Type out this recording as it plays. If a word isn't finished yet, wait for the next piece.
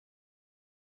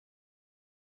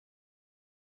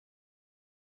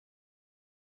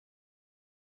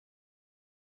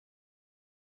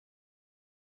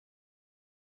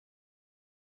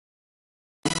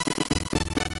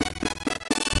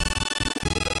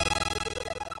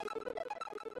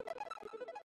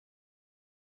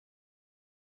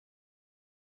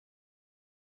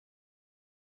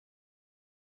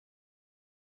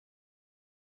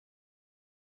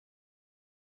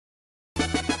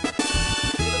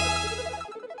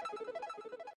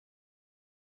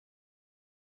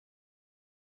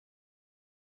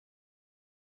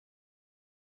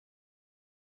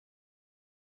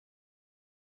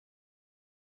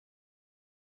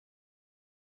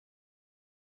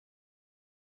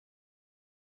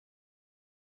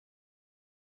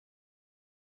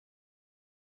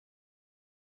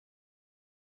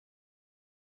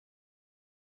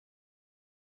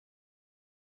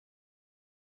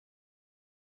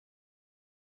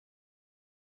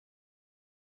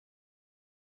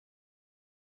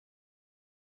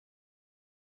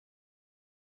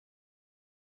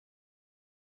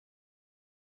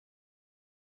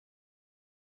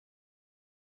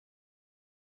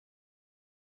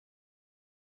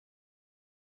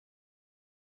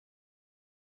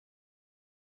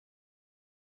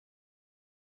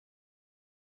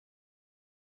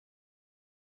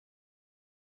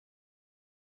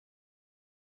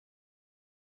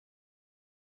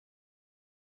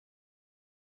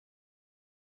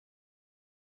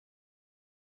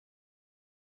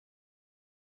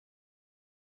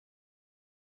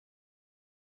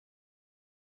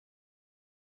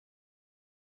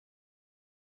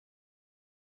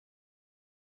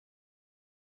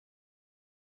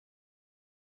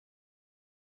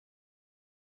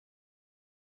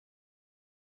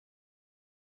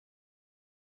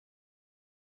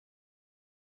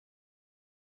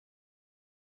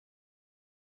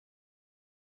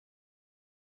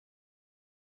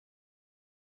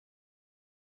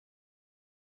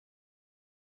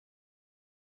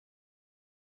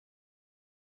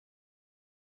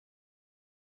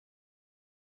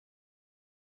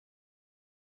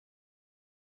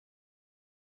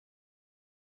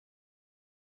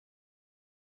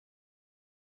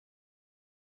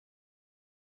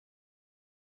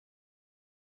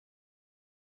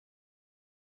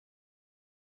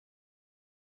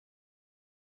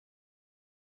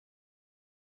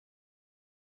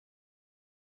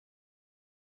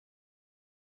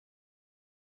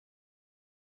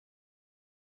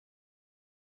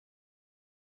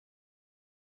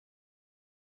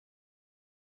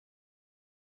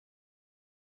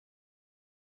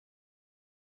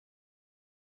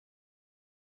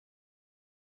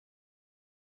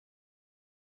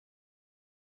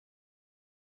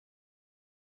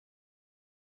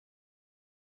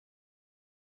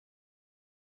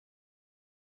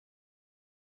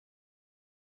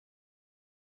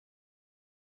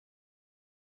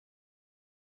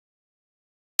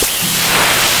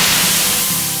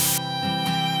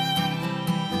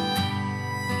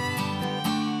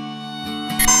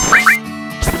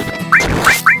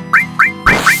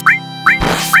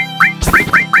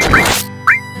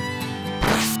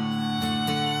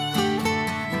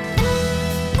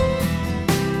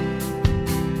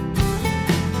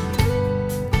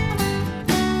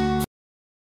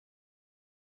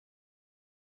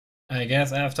I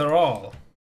guess after all,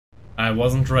 I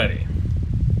wasn't ready.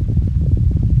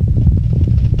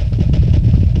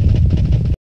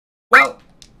 Well,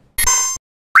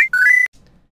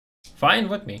 fine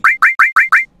with me.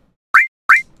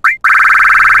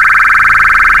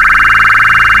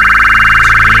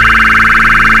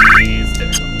 Jeez, there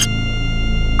we go.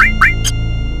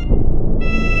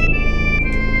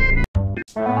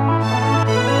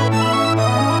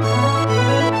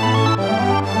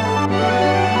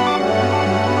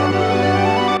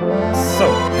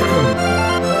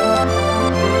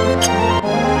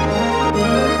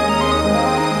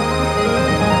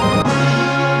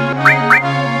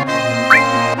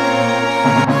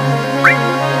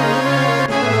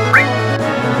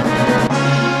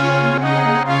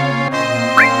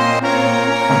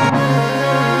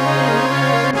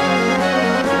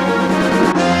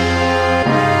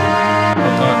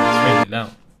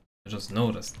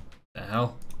 Noticed. The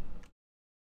hell?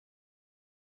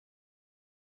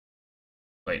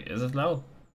 Wait, is it loud?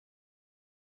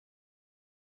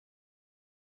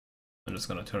 I'm just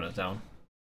gonna turn it down.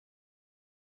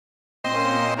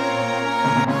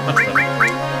 Much better.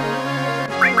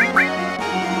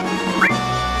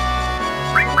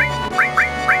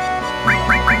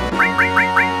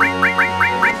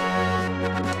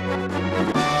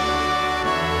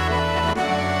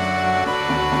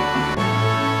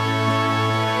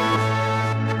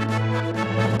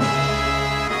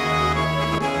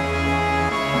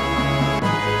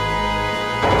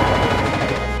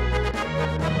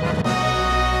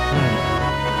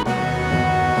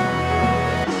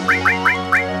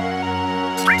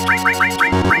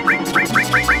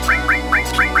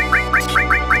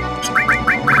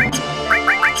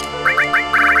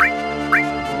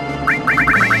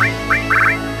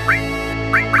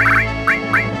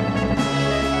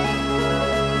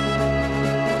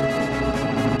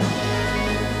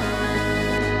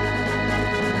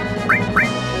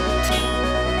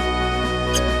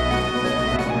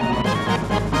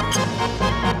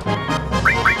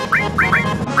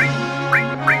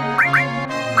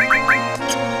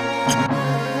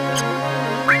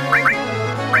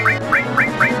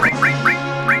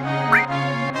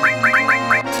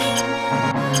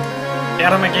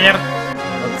 Get him again!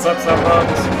 What's up,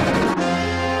 suburbs?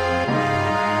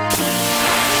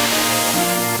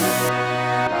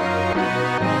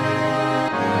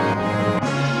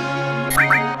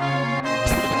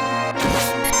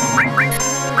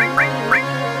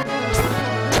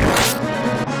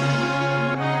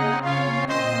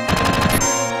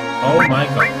 Oh my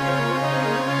god.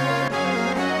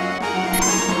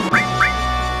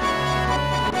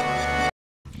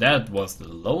 That was the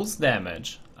lowest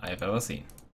damage I've ever seen.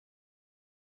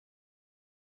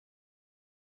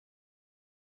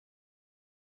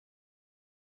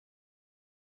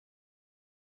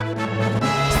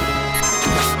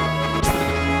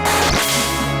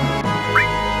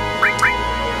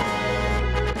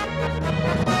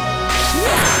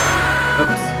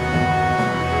 Oops.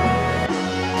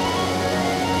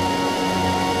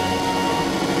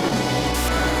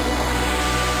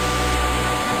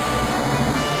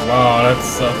 Wow,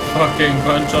 that's a fucking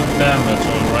bunch of damage,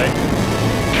 alright?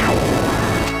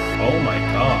 Oh my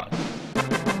god.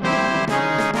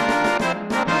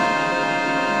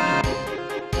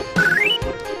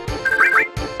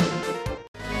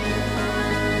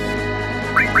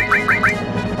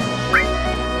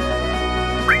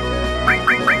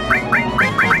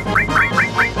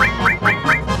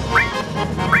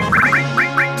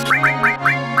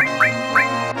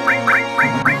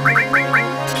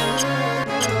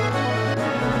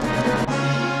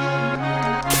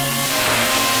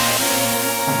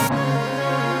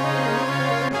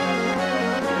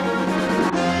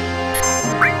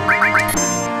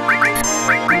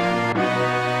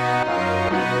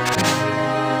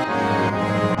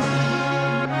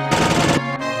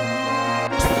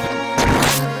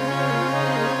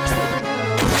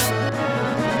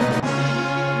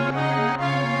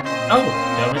 Oh,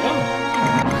 there we go.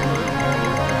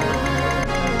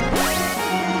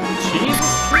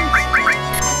 Jesus Christ.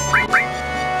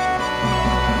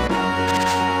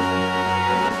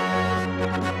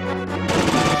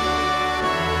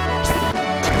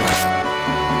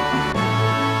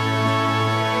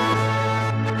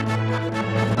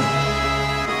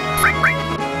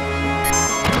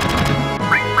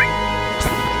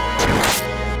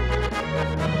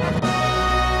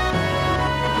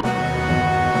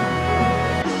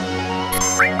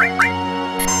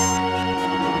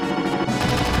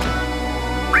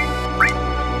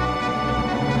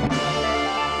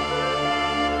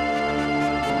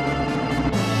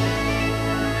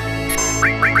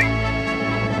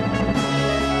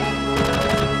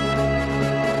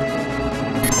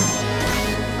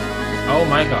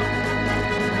 my god.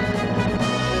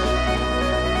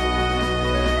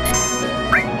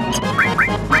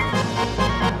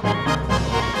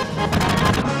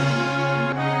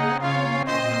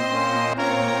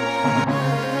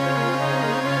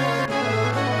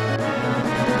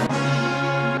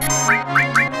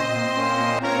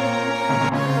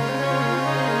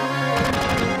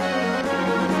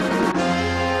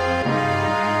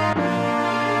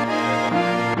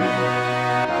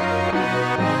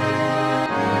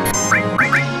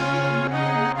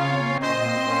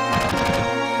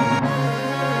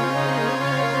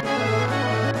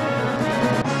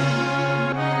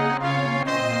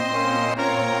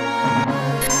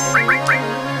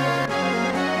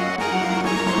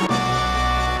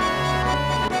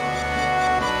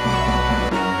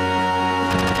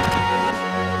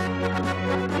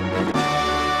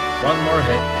 One more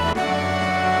hit.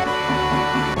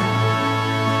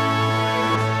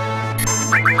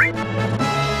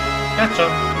 Gotcha.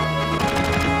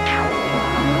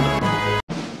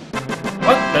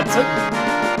 What? That's it?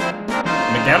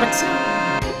 In the galaxy?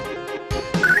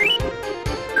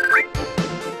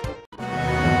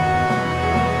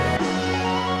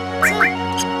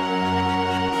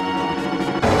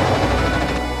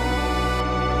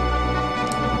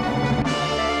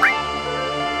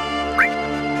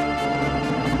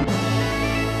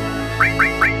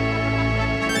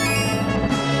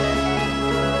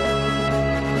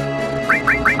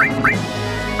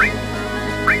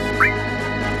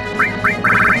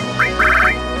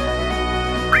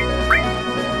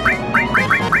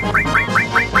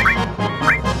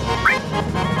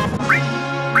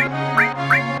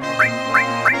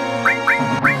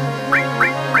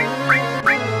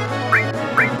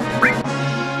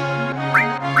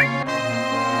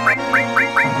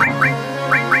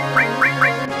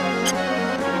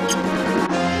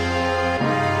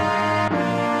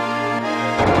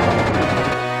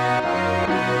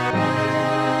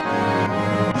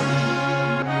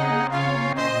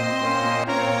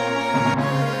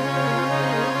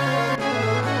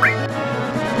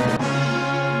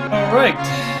 Alright.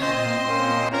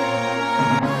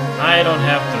 I don't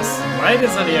have the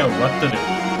slightest idea what to do.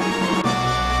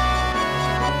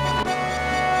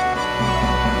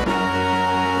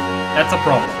 That's a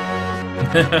problem.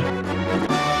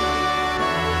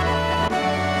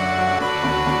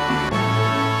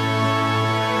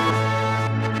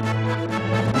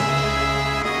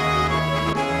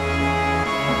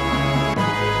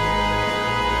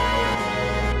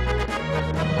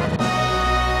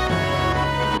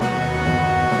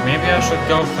 Maybe I should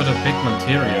go for the big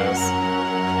materials.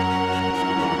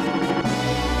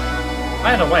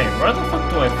 By the way, where the fuck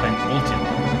do I find Ultima?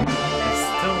 I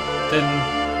still didn't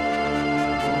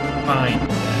find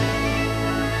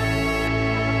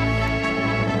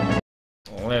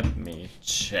that. Let me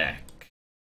check.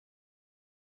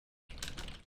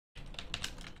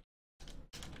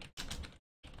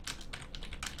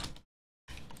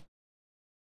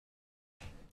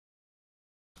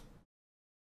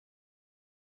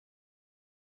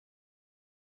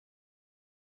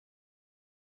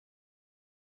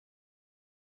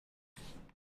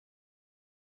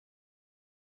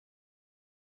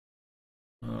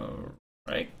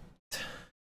 Alright.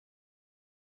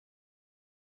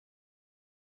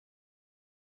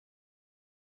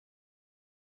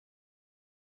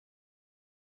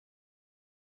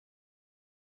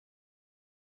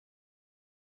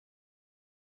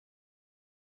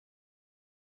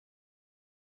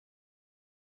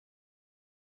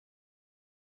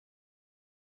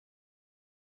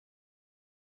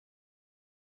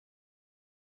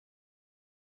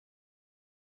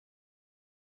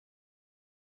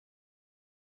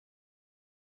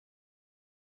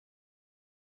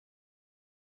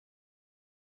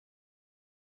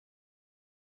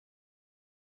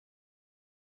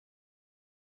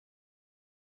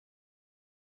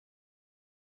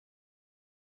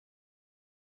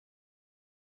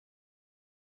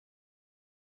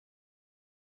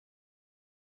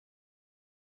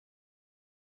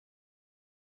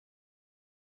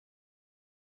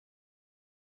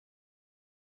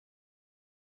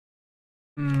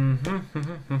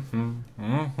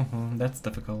 That's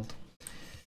difficult.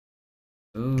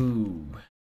 Ooh.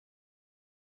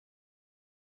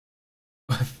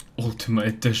 Ultimate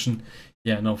Edition.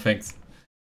 Yeah, no thanks.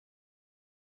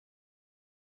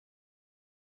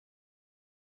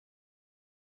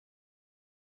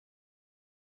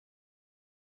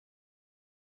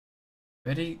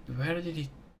 Where did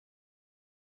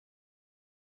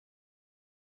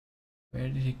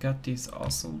he got these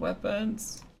awesome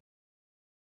weapons?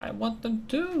 I want them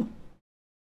too.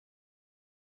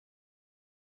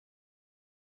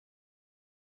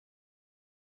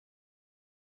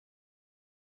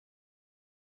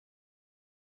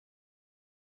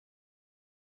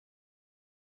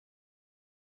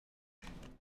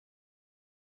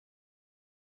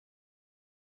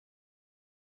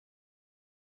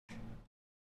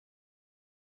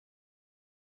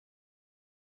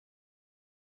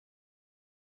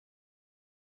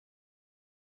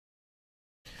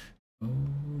 Oh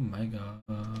my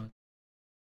god.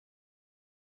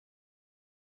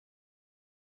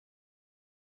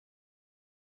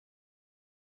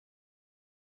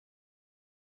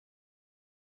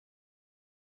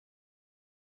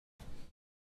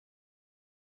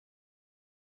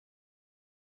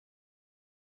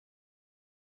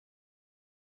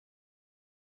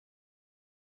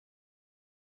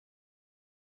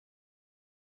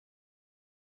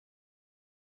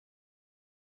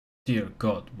 Dear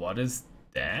God, what is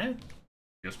that?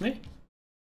 Excuse me?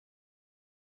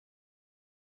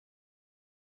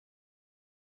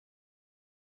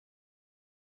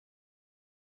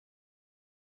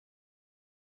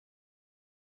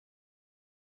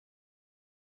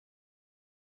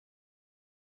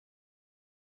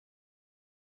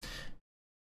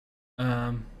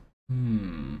 Um,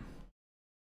 hmm.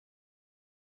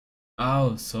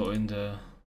 Oh, so in the...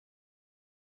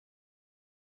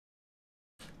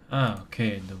 Ah,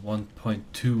 okay, in the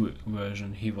 1.2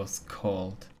 version he was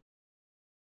called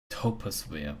Topaz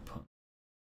Weapon.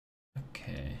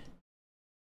 Okay.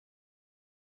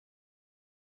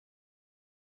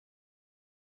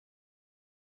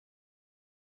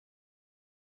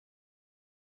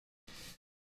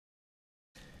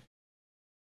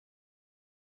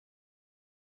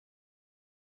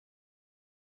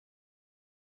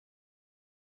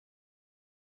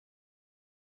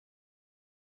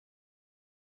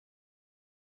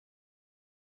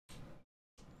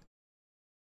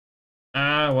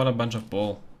 Ah, what a bunch of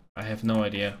bull. I have no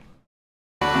idea.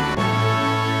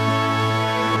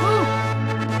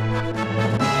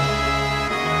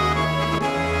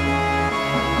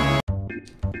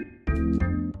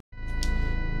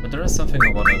 But there is something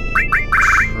I want to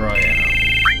try out.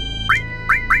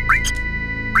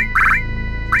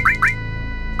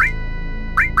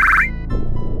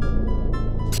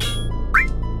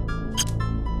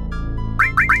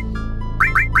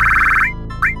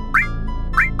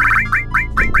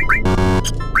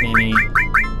 Mimi.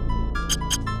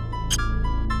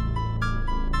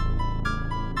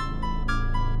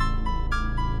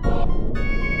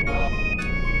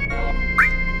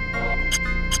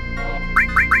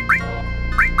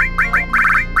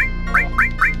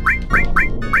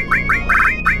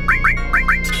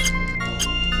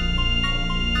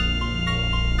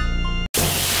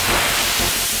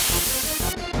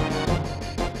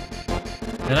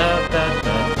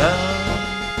 Da-da-da-da-da.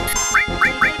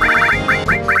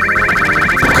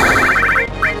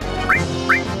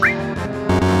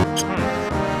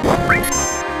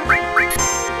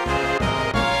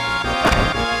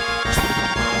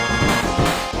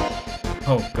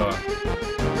 Oh god.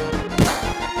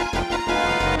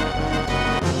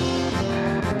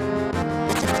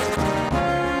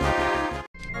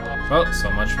 Well,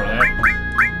 so much for that.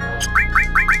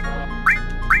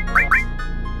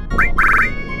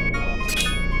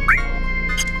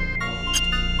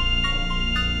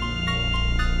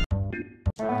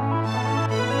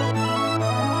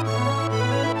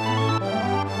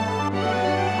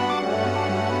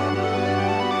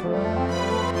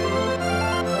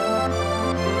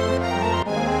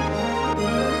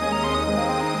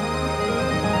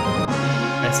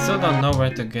 I still don't know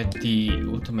where to get the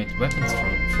ultimate weapons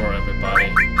for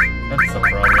everybody. That's the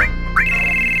problem.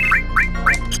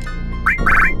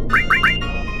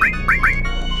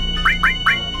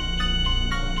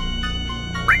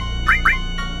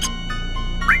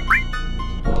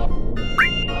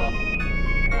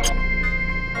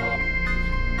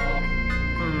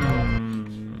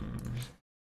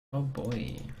 Oh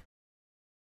boy.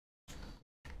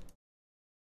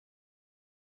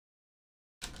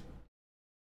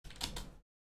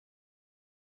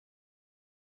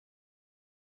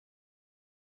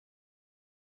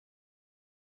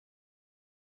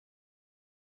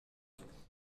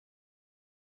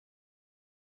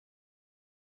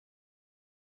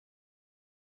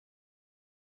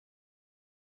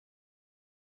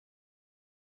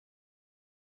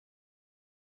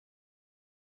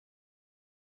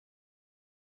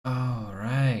 Oh,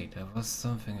 right, there was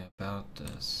something about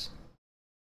this.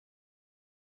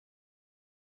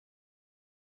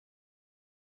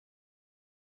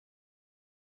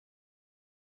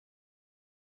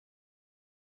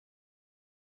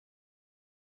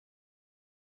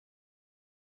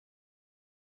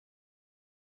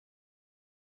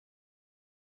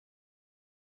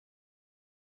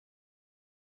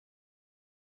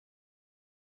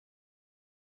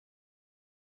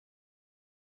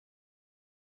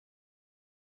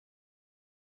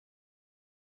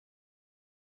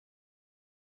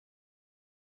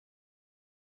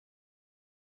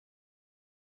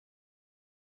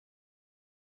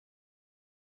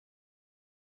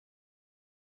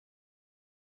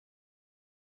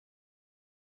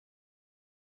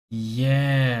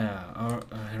 Yeah,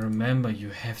 I remember you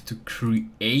have to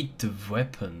create the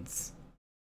weapons.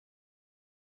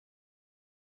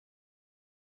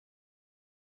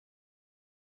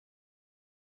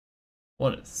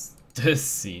 What is this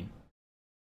scene?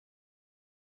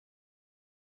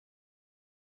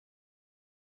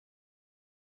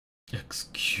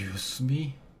 Excuse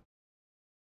me?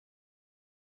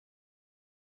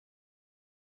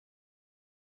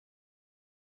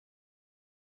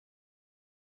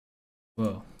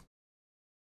 Well,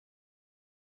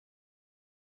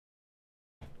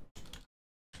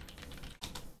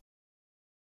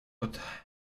 but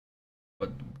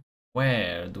but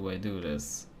where do I do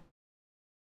this?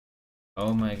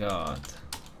 Oh my god.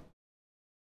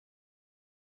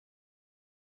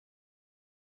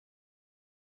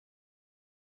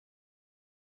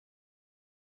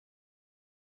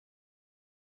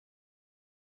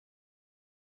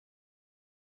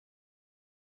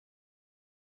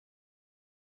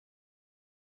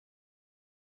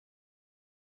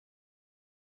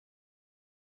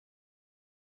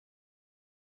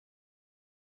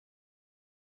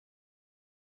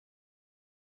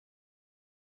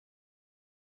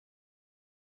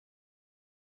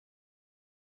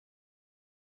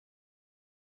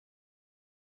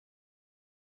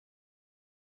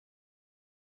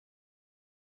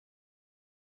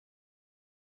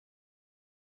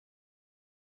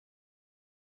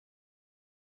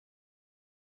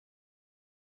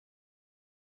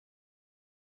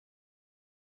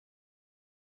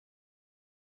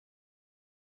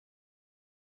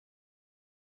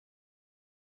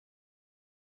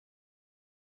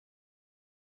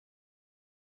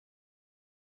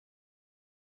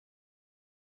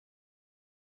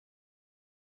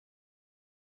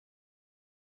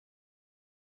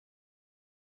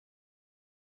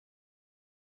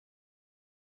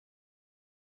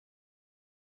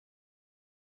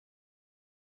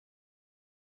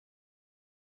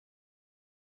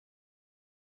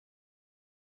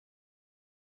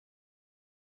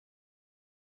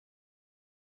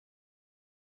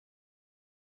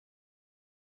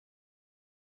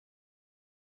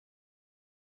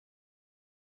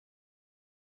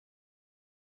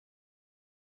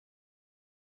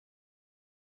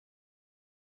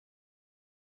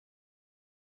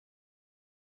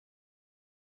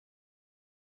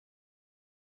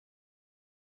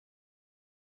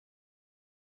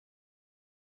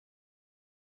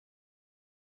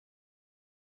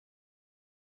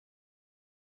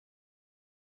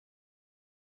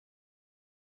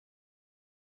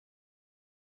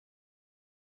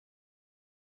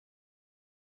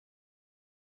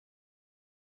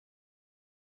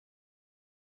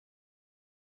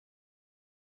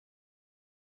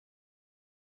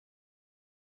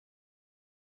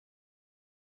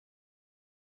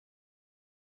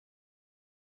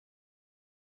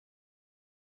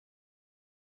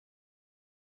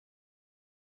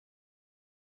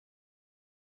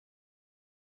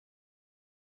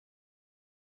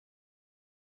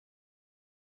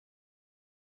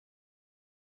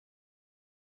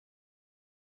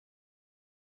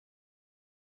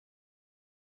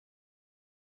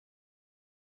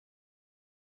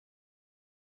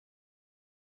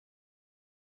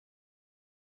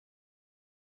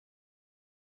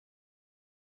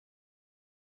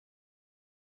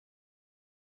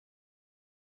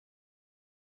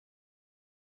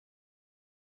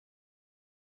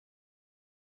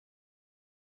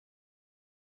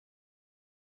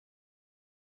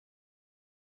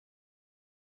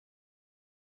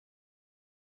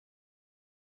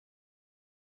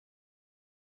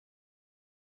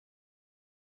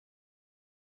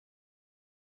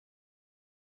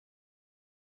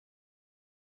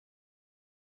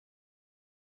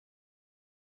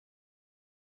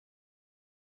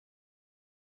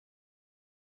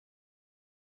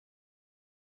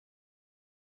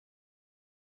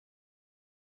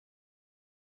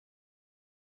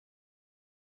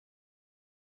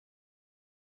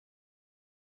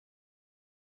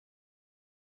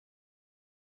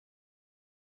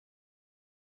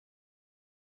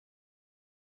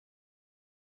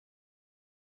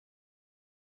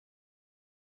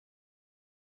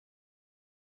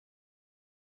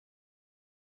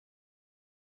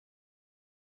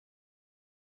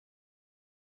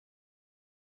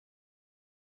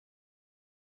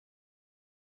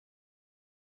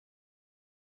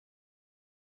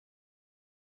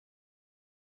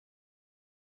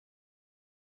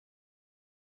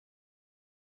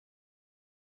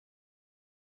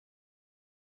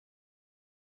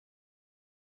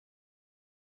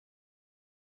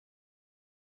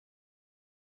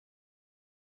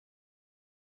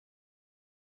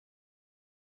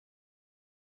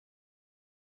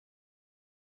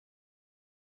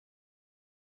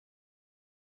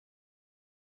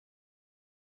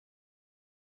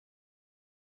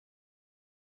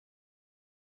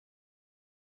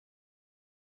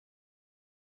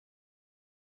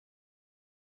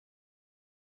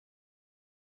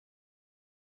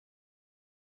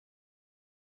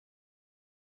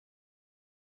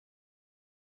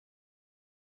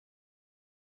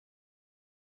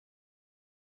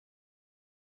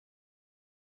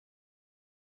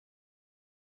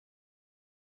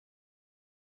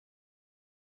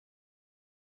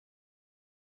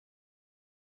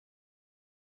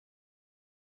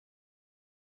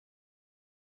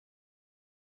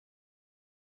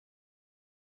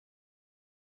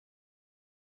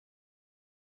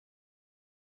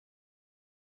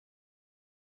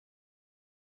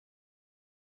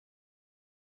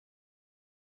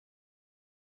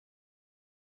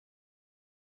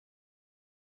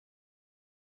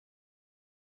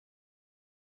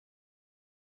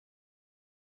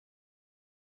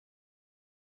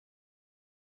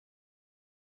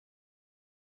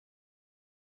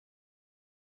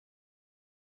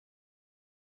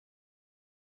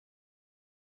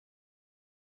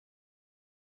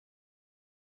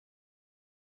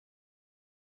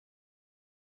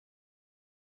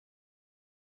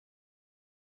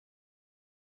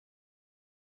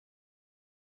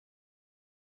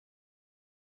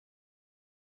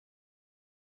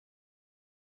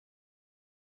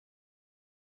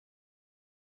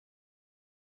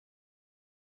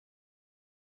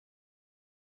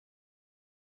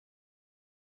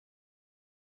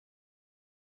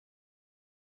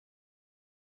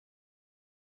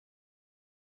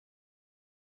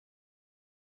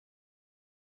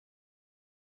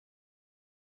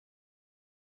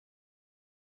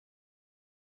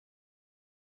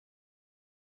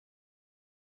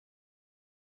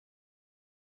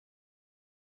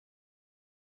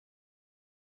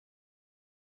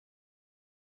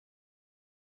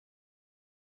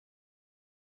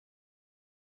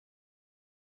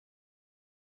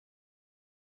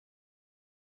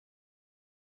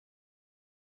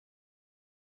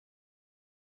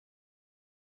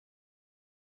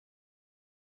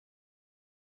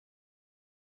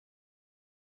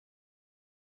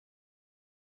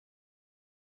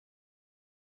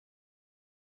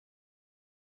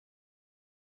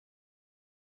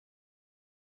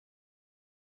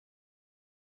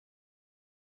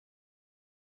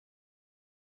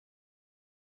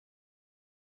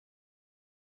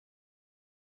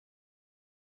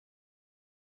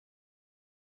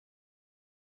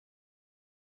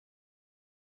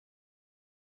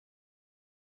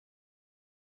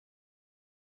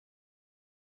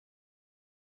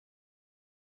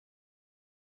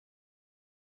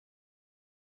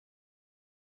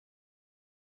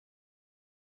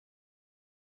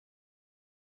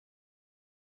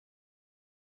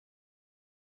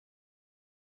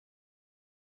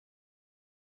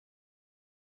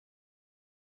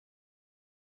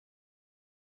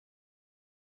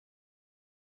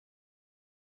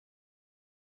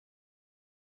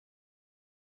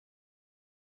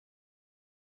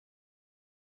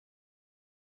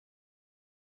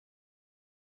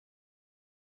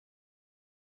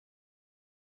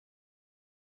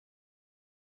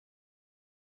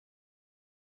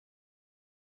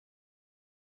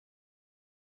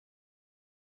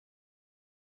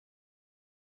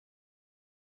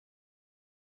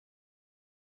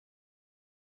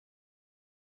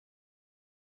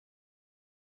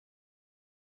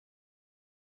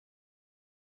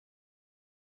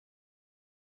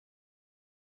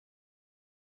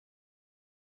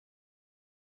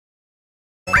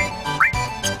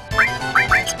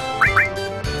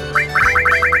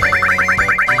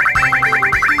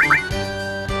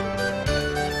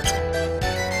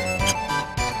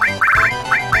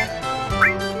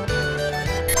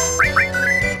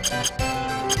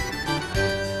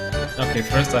 Okay,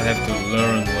 first I have to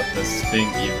learn what this thing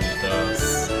even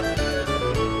does.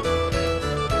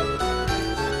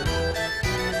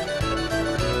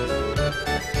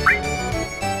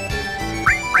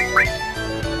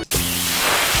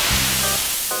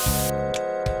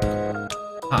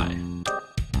 Hi.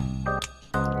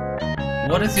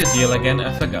 What is your deal again?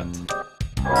 I forgot.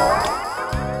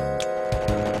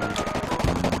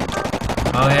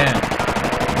 Oh yeah.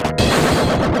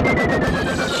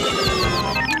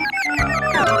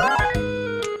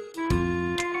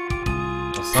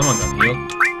 Oh, someone got healed.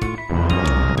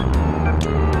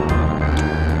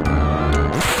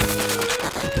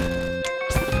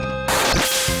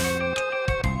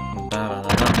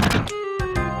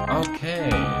 Okay.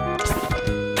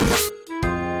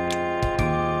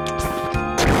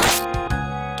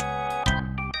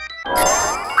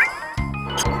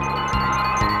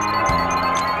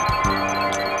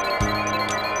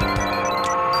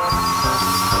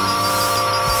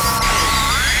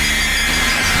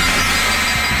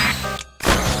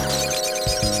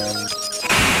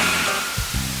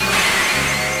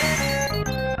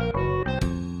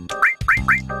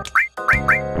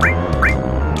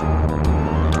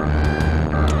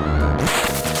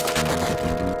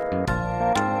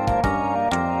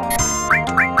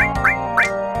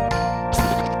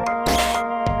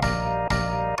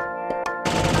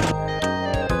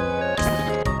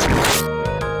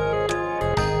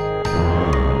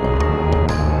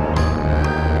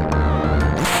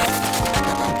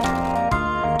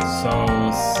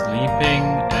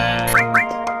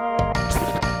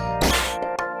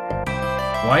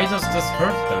 Why does this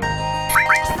hurt them?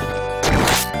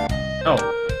 Oh.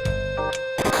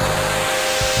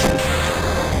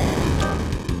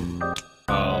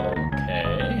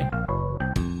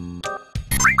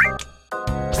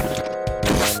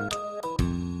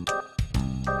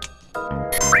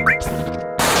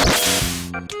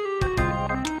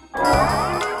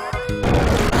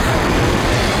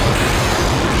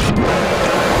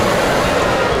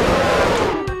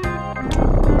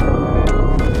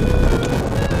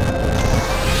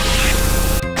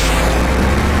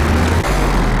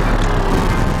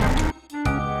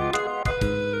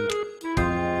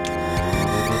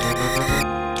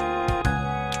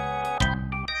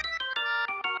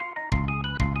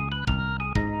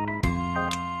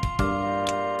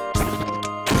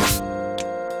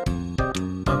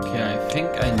 Okay. I think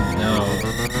I know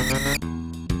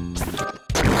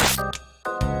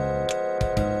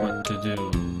what to do.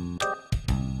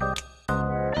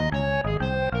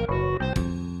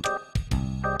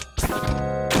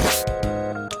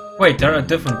 Wait, there are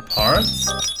different parts?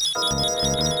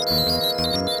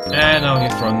 And now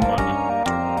he's throwing money.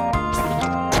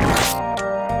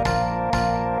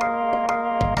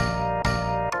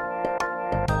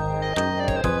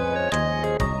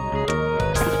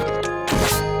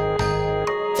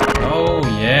 Oh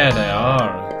yeah, they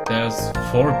are. There's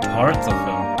 4 parts of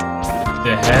him.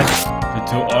 The head, the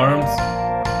 2 arms,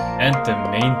 and the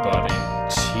main body.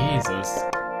 Jesus.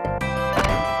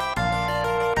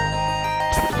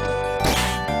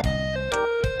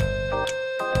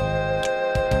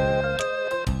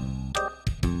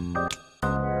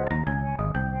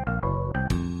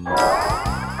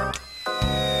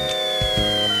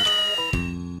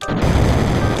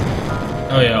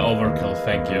 Oh yeah, overkill,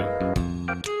 thank you.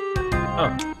 Oh.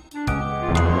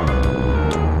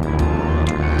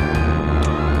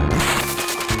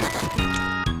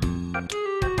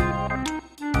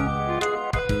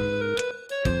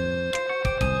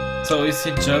 So is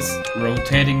he just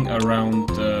rotating around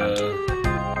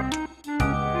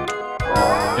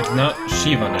if not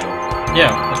Shiva now?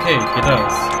 Yeah, okay, he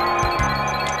does.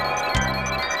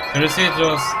 First he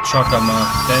just Chakama,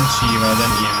 then Shiva,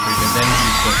 then Ifrit, and then he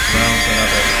just rounds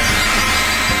another.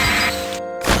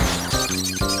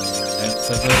 That's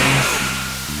at least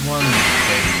one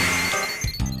thing.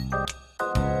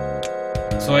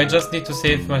 So I just need to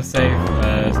save myself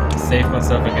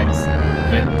against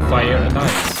wind, fire, and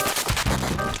ice.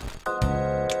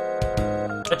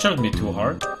 That shouldn't be too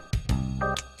hard.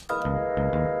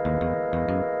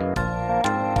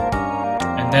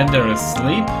 And then there is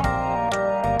sleep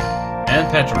and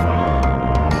petrify.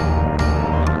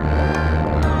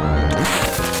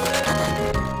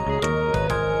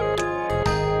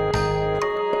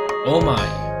 Oh my.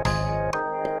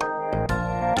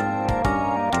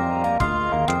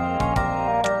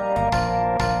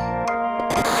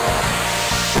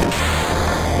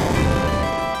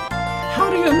 How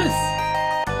do you miss?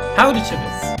 How did you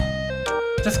miss?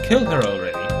 Just kill her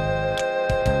already.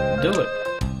 Do it.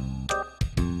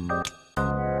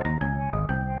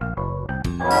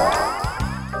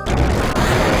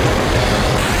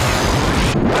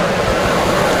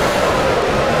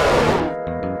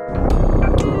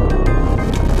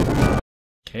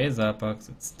 Zapax,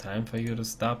 it's time for you to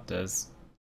stop this.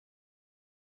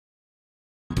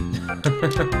 You're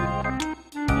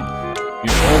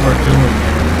overdoing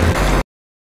it.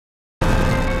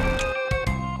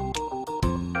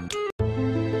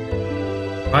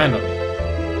 Finally.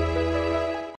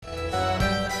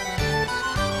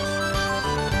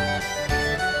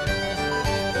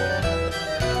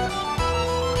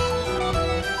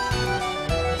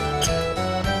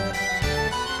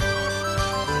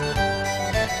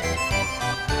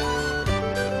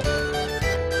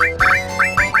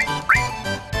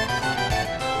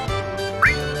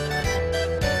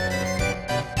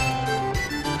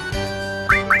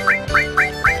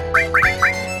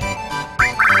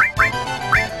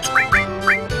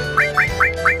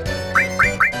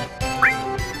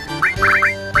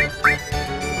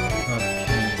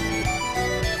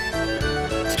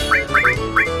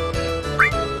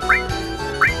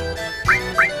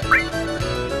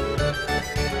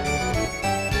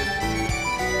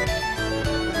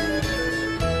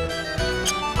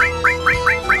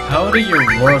 How do you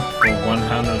work for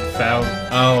 100,000?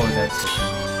 Oh, that's okay.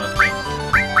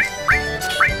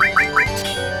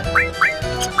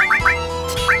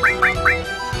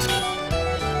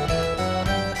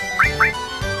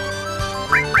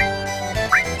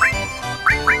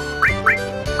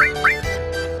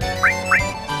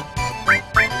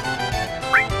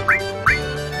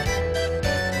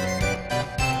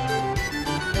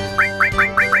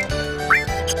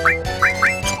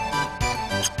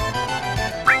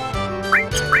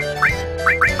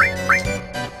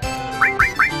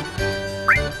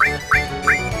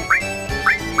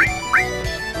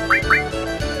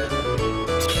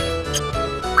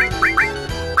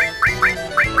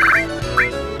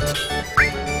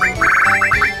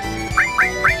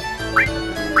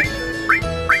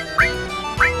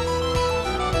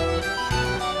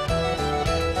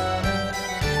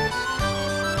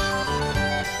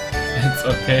 It's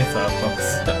okay, Starbucks.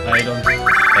 I don't care.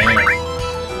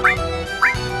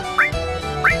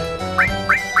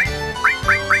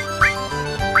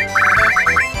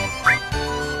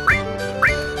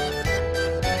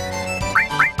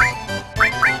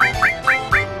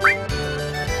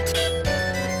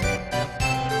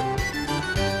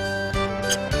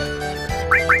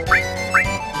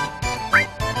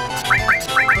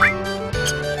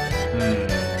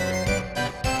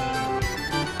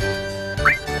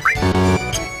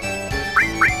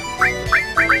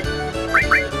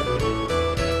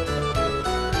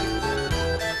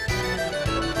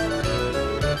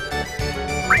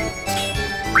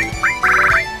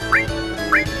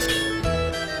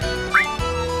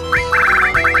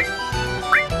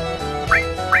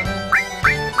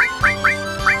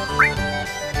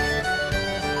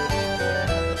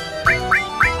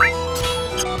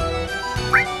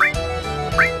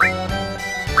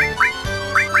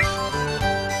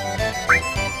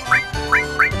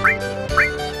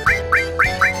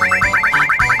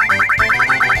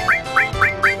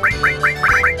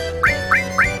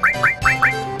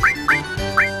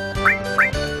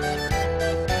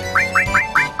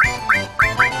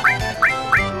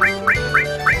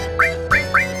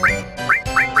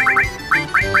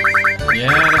 Yeah,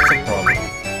 that's a problem.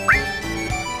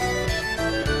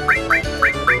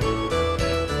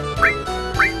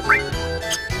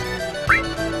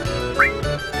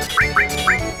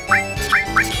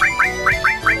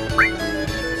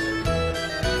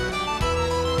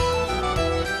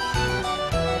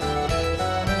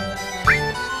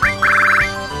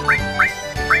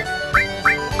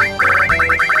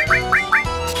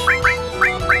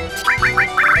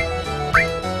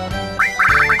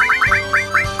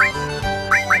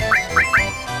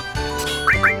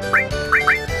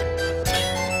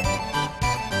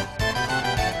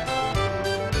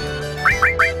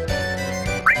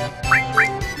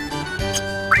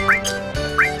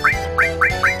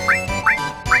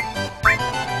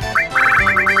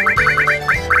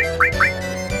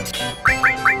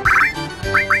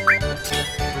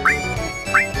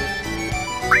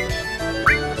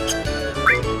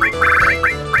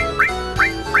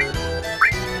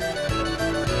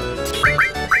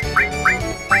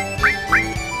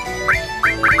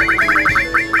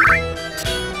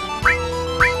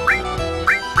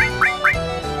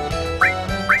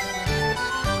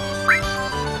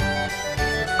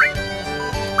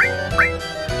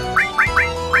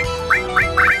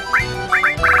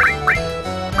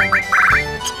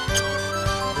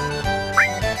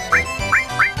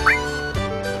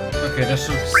 Okay, that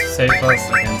should save us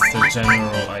against the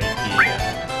general idea.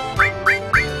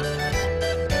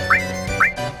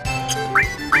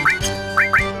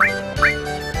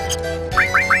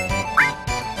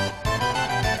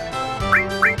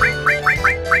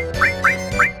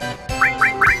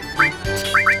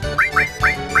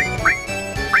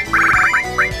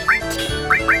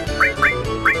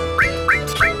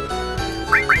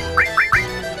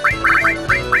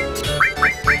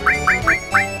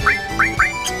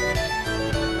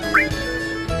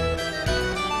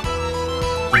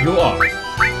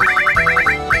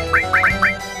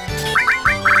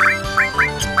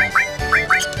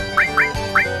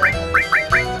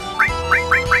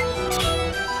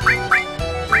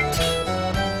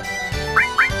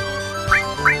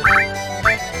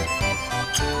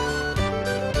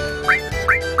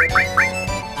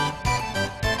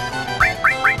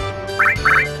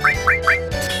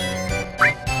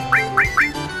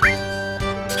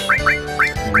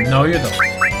 No, you don't.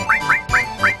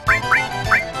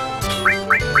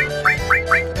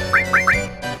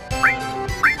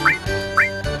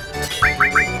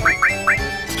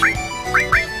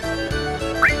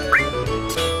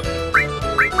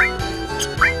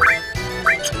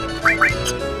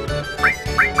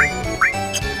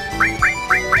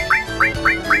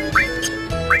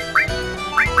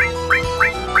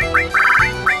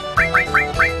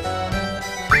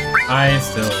 I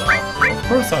still love you. Of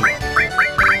course I love you.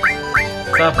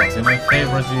 Zappos is my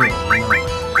favorite view, you know.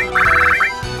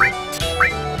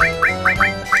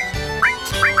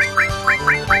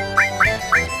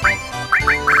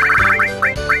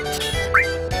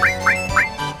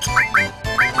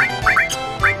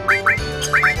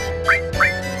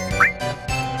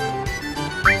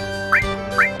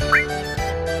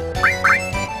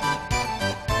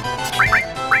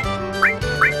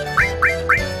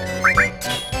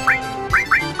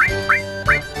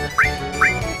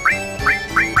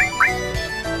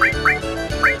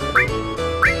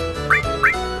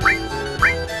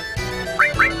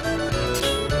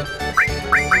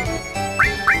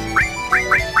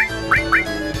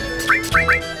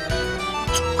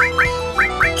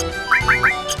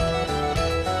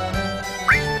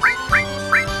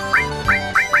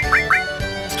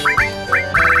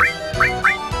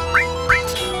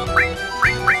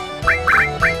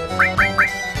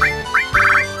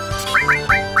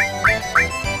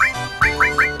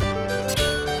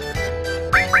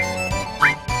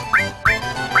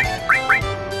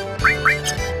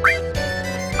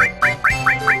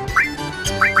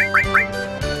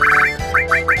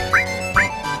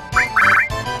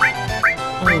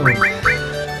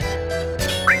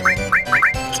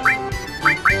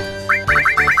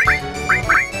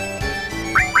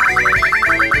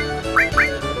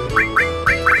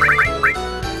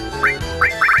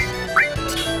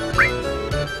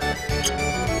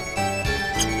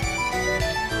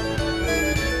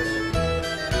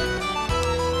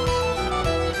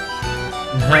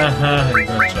 Haha,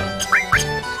 gotcha.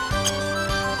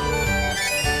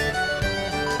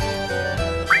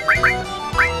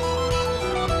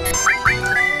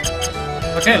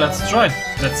 Okay, let's try.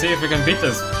 Let's see if we can beat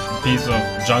this piece of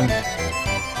junk.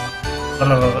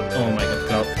 Oh my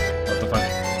god, what the fuck?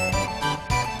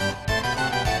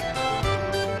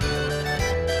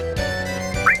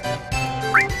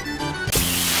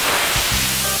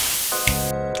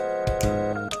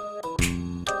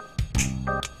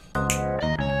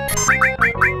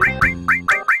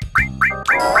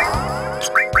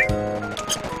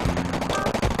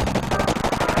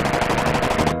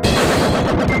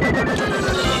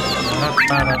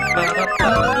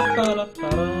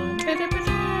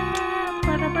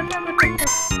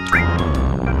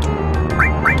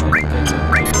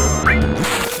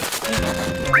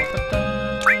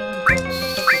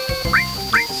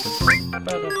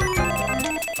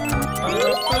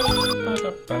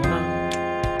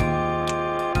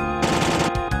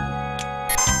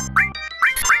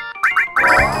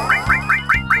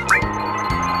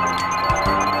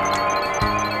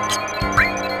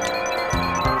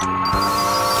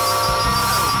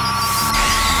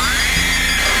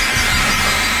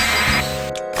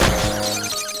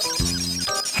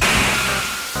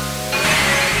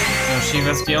 She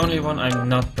was the only one I'm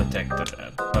not protected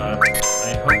at, but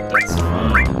I hope that's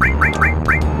fine.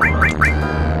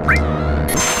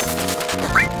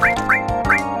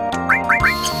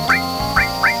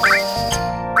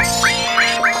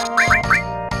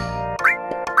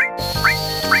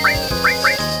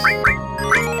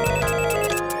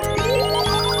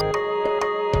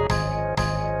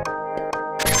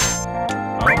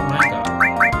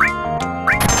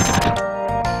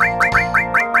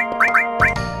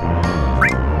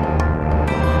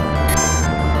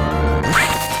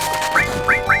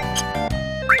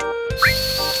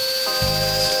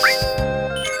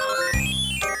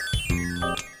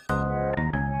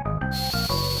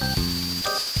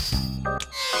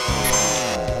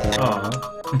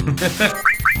 That's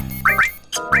cute.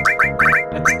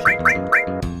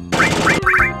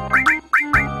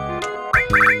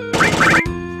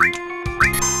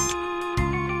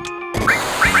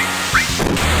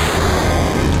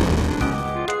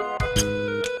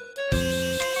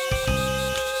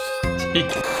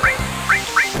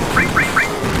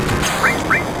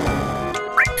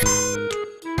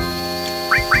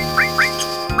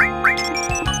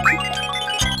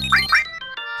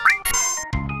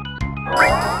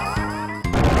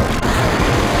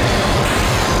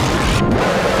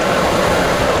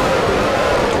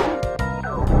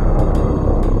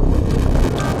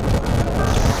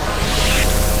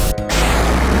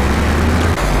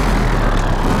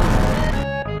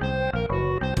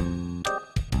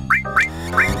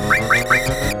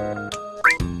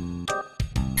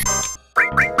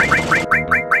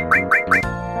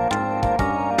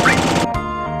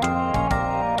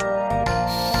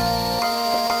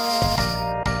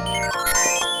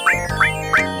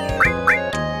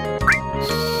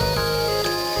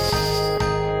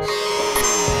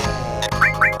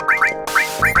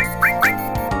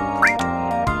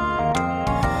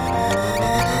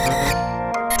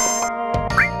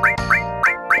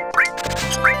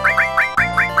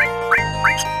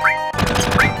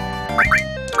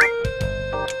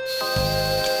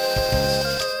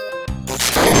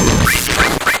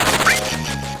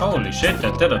 Holy shit,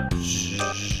 that did a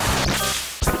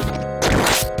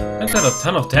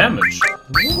ton of damage.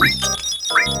 Ooh.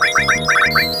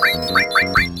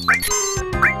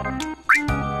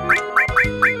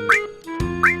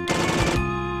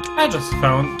 I just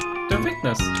found the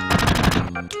weakness.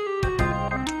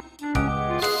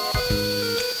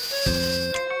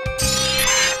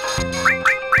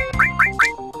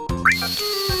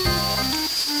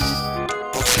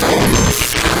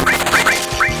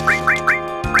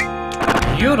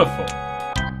 Beautiful.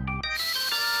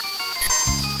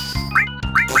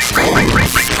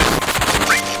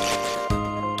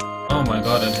 Oh my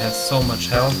god, it has so much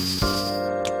health.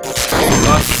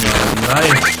 What's my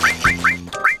life?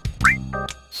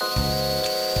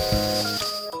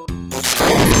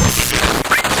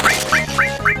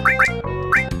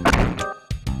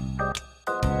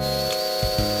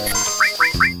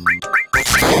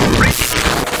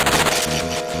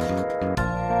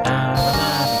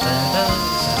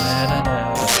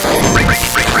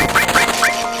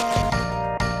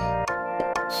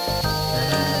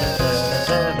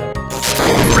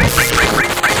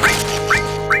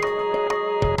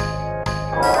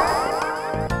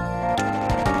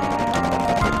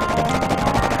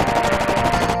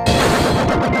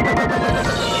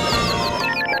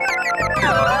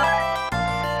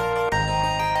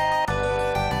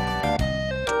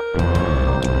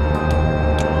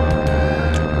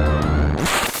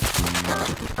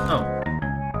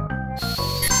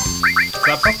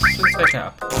 Please wake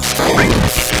up.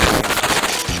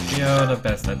 You're the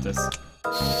best at this.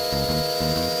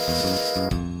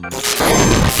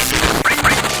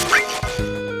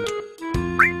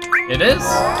 It is?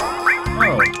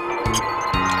 Oh.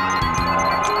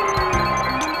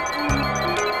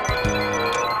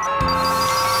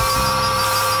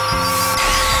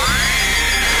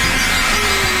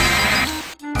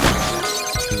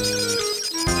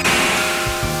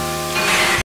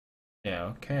 Yeah,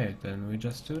 okay, then we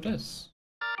just do this.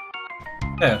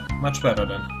 Yeah, much better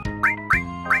then.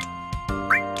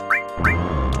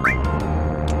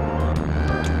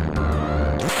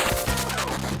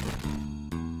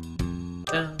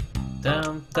 Dum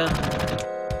dum dum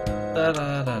da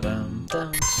da da dum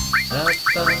dum da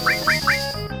dum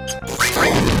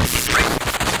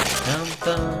dum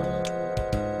dum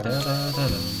da da da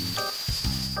dum.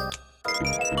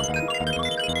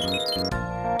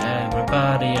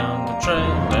 Everybody on the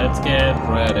train, let's get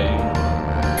ready.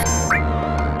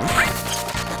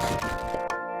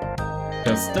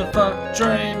 'Cause the fuck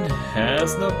train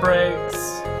has no brakes.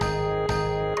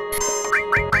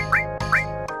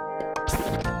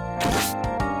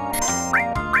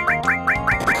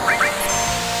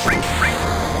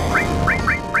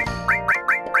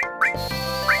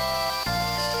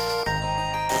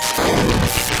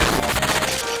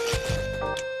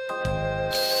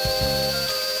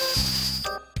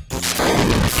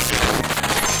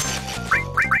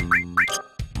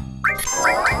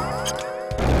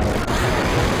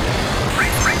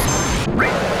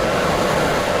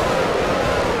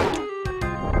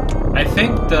 I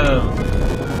think the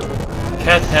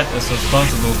cat head is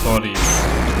responsible for these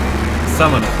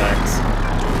summon attacks.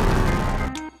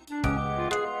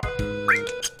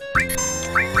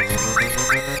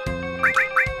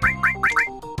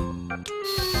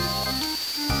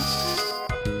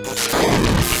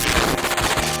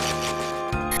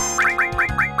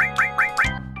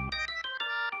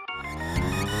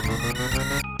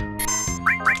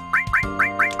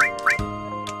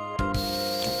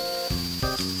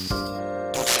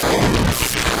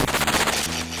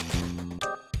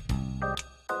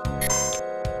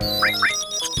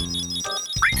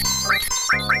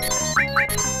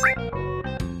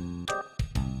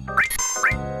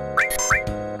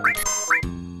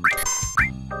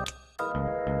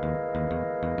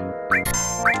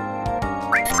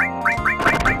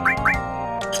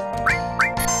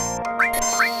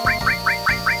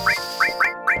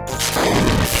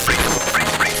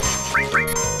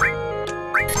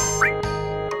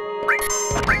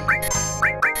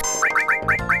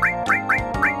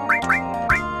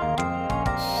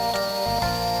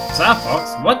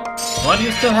 Starfox? What? Why do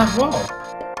you still have wall?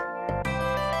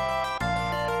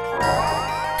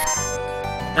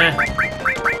 Whatever.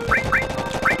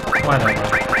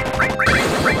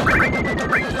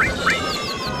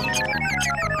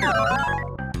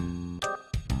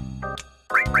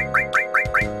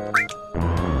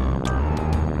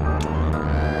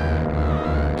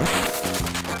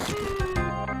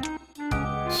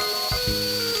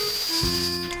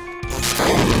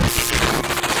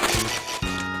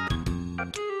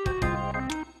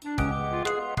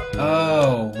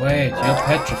 Oh, wait, you're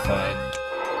petrified.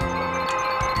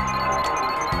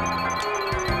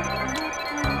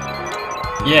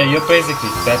 Yeah, you're basically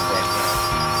dead right now.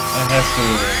 I have to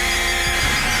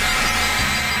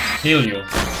heal you.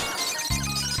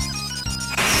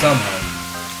 Somehow.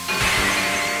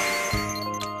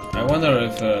 I wonder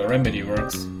if remedy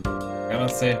works.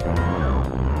 Cannot say.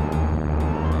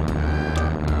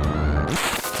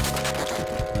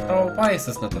 Oh, why is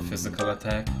this not a physical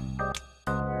attack?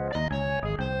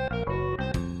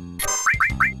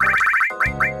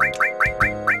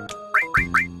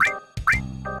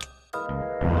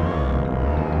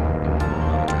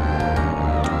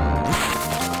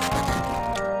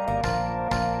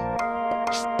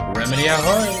 Remedy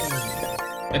ahoy!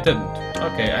 It didn't.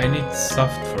 Okay, I need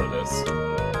soft for this.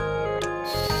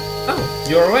 Oh,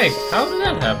 you're awake. How did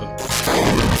that happen?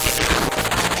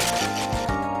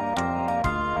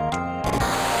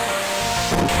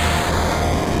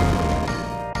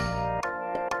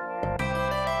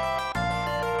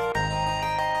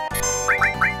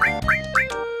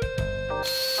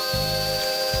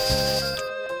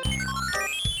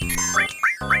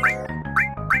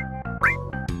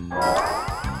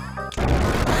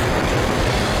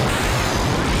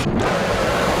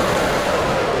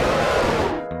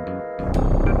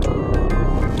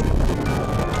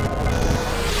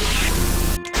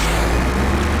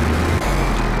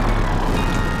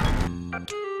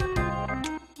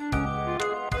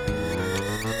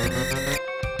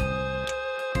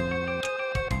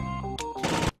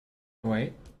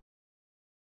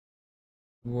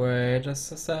 Wait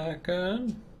just a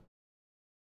second.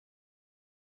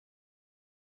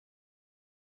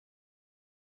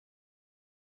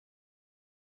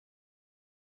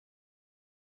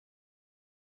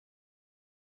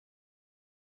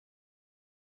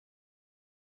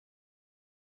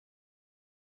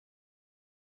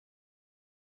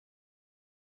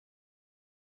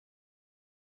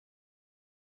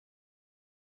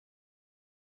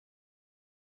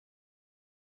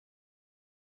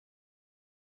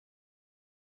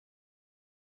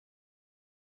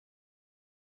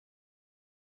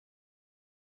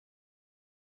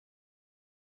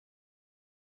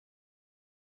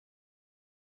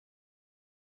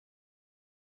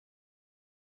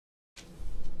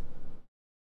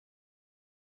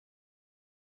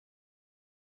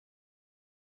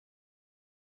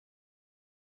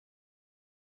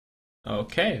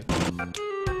 Okay.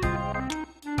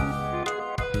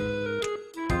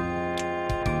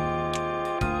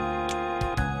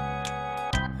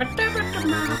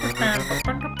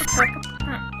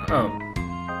 Oh.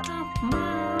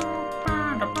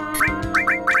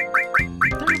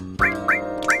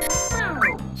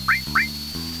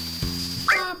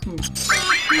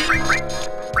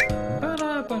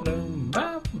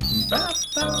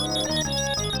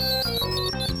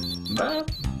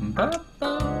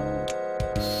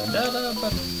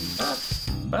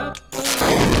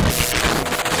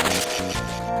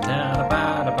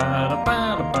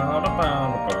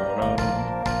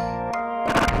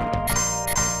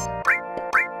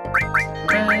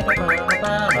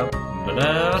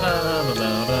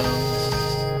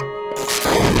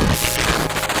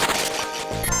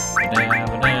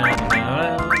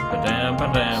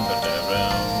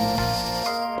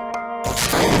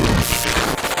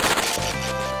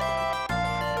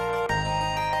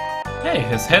 Hey,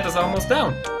 his head is almost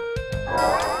down.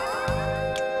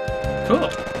 Cool.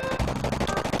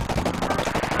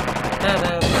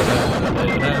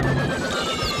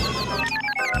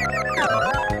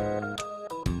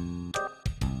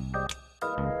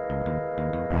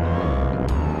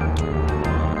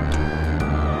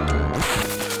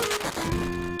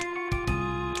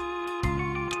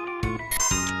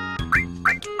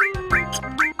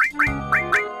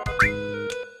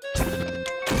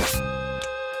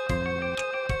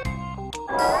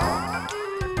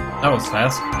 That was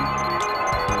fast.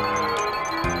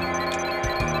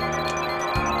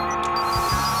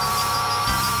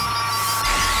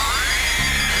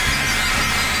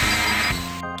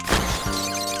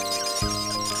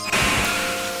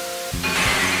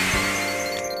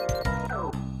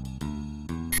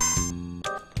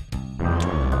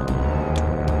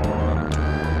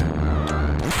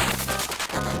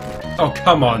 Oh,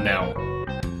 come on now.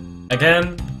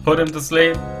 Again, put him to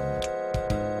sleep.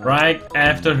 Right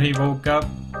after he woke up?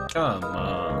 Come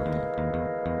on.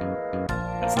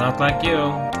 It's not like you.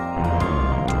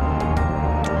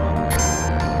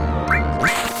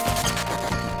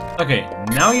 Okay,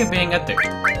 now you're being a dick.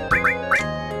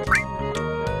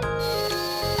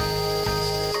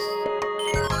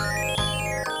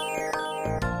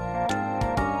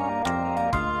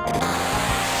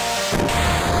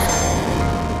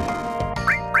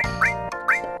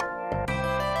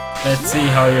 Let's see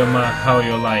how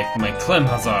you like my Clem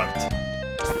Hazard.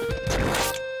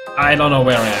 I don't know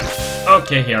where I am.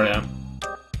 Okay, here I am.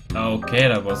 Okay,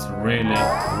 that was really,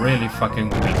 really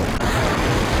fucking weak.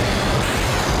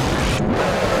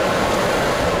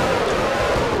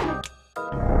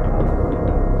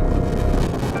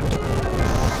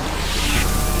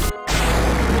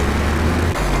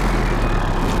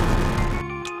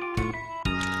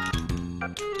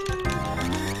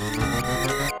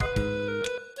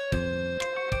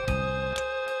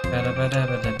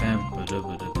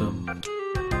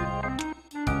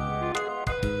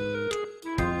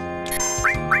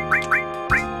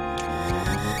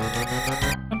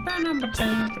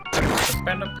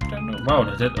 Wow,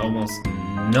 that did almost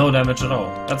no damage at all.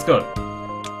 That's good.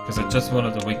 Because I just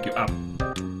wanted to wake you up.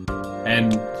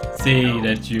 And see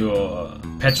that you're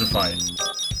petrified.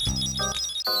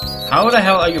 How the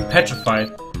hell are you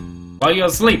petrified while you're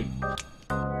asleep?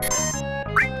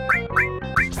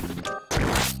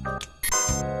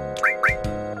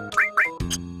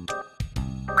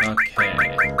 Okay.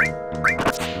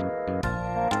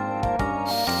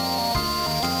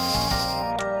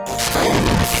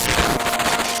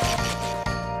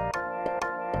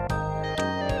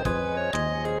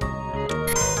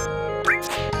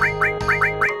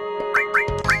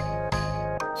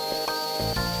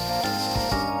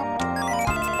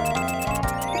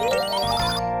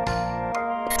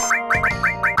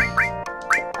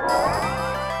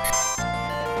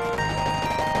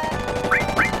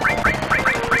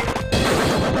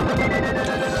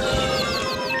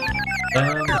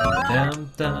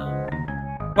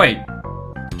 Wait,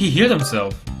 he healed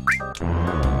himself.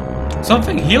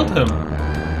 Something healed him.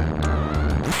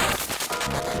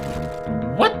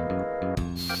 What?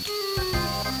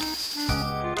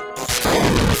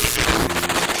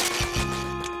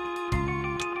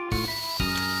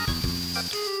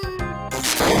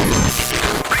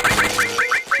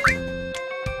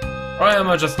 Or am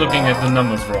I just looking at the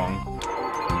numbers wrong?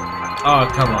 Oh,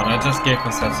 come on, I just gave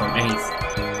myself some A's.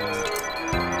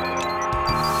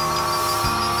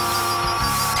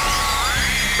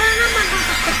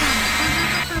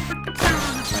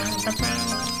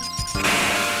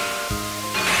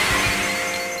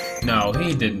 No,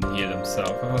 he didn't heal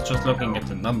himself. I was just looking at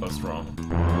the numbers wrong.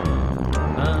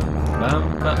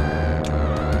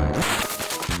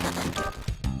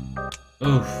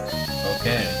 Oof.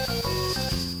 Okay.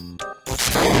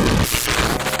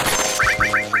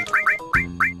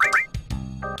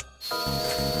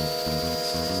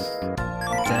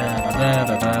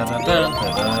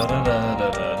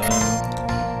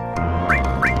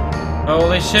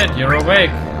 Holy shit, you're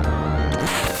awake!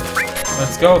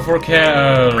 Let's go for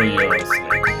curiosity.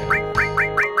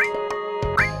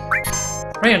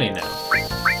 Really now?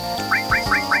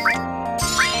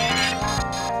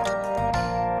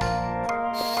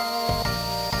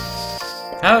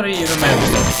 How do you even manage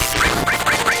this?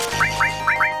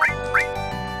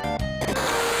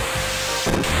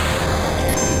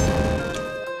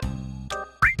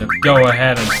 Go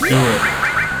ahead and do it.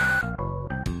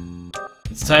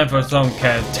 It's time for some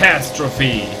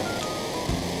catastrophe.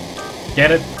 Get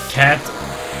it? Cat?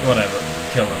 Whatever.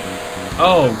 Kill him.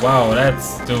 Oh wow,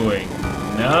 that's doing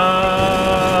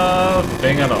nothing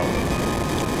at all.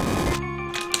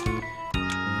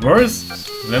 Worst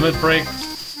limit break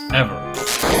ever.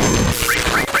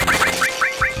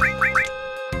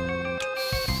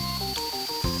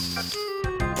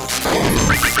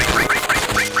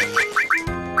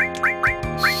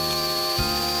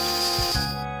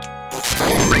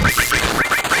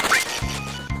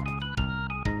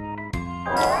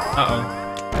 Uh-oh.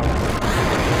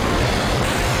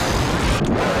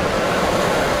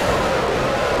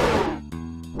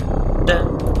 Dun,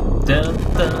 dun,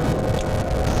 dun.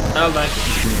 I like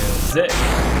this music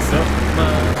so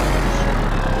much.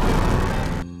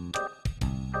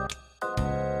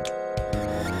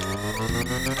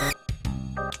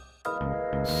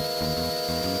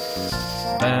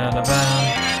 Ba-da-ba,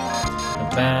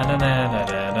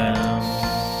 ba-da-da-da-da-da.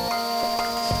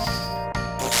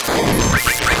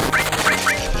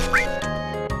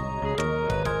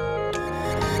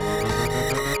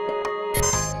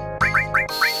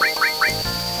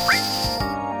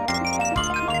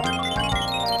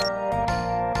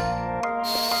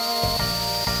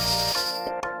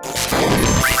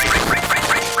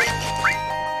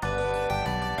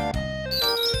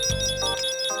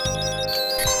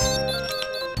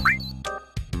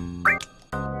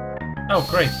 Oh,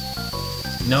 great.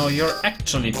 No, you're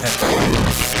actually petrified.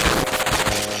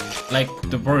 Like,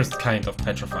 the worst kind of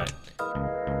petrified.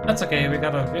 That's okay, we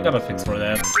got a fix for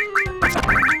that.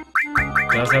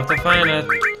 Just have to find it.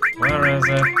 Where is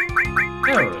it?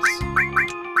 There it is.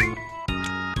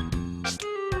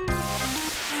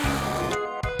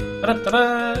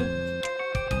 Ta-da-ta-da!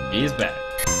 He's back.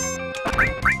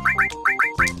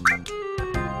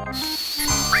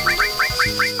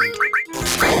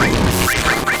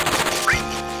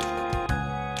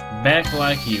 Back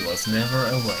like he was never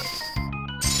away.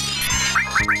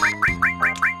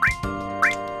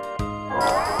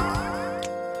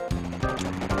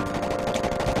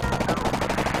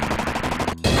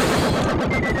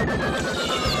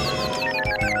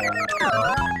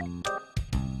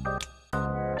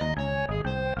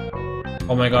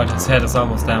 Oh my god, his head is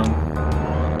almost down.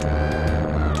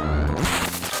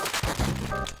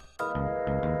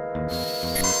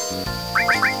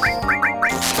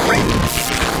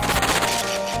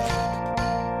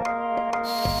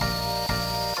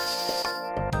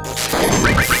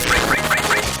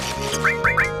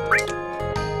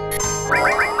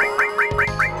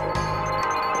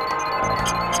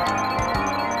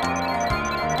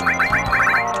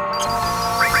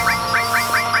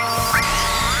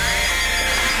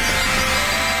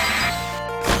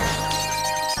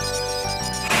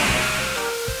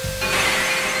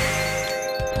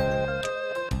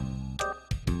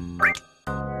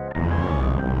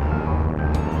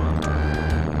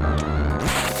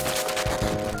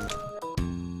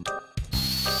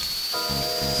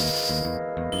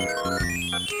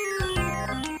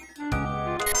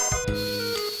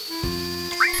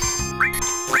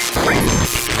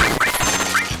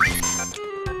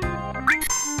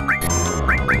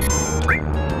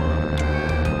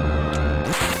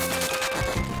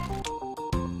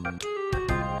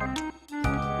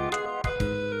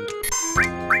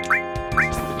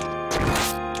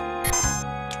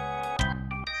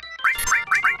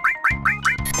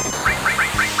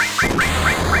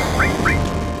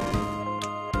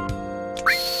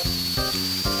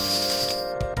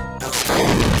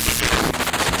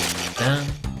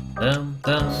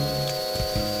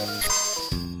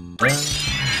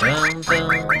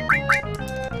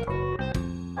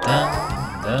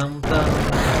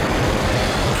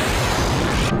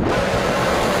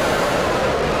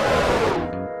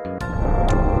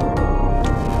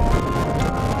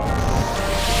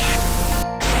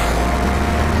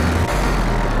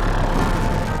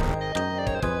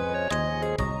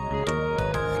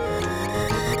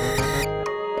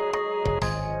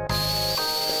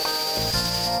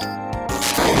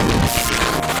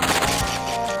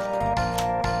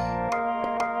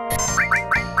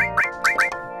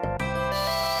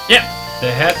 Yeah,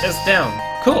 the head is down.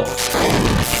 Cool.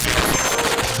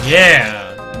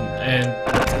 Yeah, and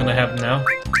what's gonna happen now?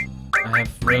 I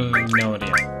have really no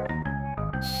idea.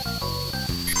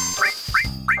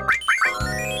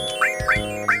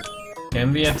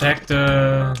 Can we attack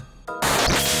the...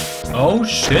 Oh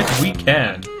shit, we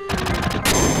can.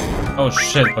 Oh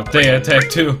shit, but they attack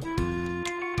too.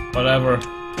 Whatever.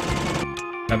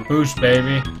 Kaboosh,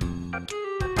 baby.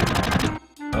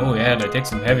 Oh yeah, they take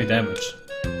some heavy damage.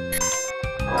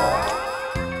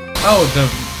 Oh, the...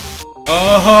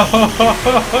 Oh,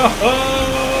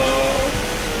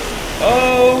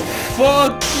 oh,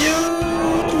 fuck you!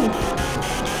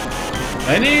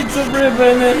 I need some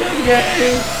ribbon in the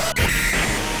game!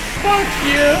 Fuck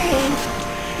you!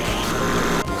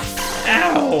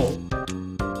 Ow!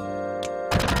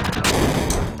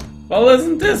 Well,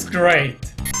 isn't this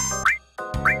great?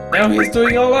 Now he's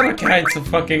doing all other kinds of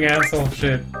fucking asshole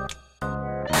shit.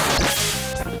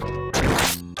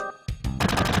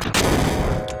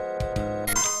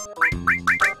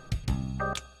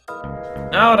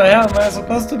 How the hell am I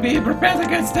supposed to be prepared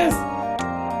against this?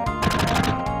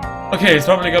 Okay, he's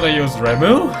probably gonna use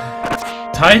Remu,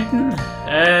 Titan,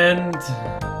 and...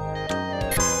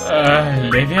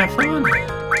 Leviathan?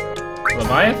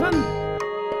 Leviathan?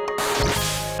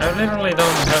 I literally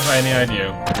don't have any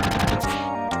idea.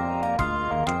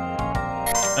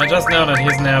 I just know that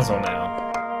he's an asshole now.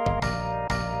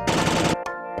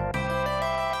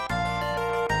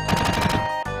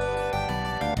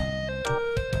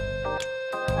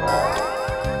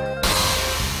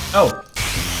 Oh,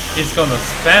 he's gonna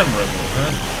spam remove,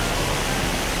 huh?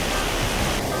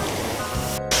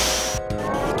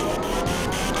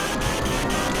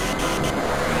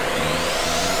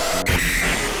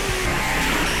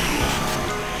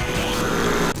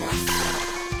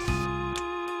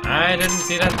 I didn't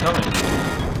see that coming,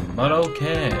 but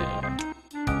okay.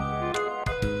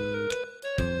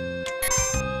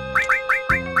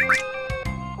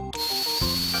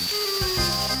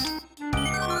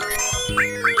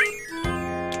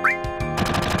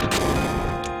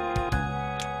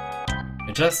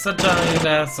 You're just a giant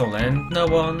asshole and no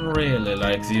one really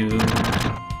likes you.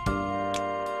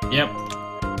 Yep.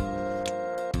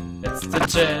 That's the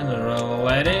general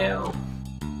idea.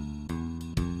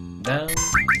 Down,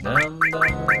 down, down.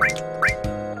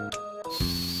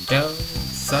 Go,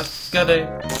 suck a dick.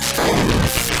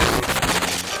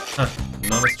 Huh,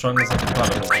 not as strong as I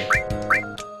thought it would be.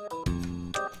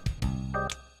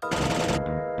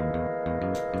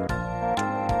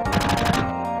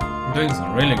 I'm doing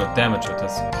some really good damage with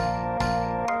this.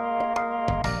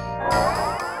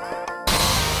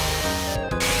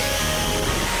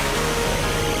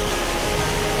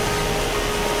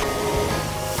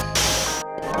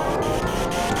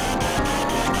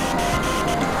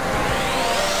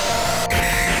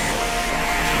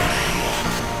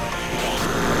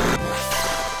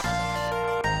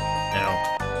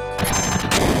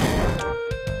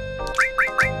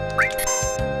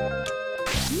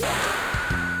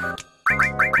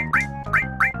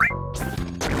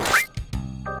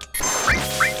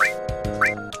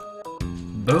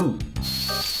 Boom.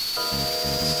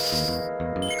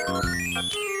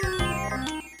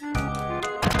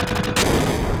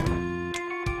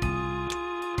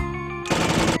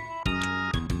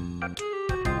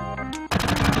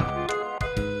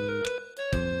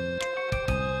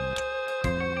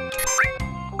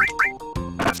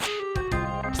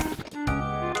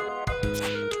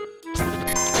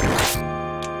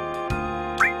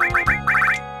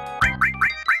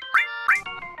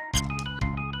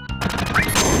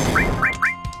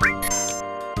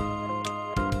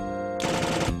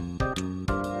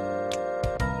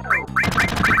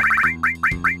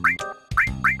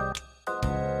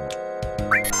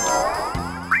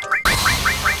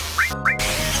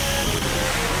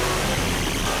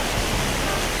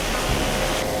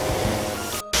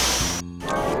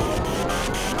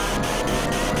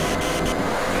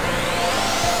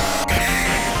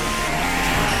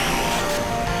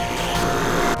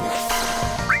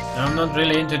 I'm not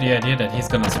really into the idea that he's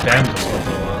gonna spam this for a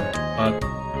while, but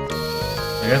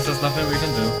I guess there's nothing we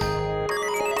can do.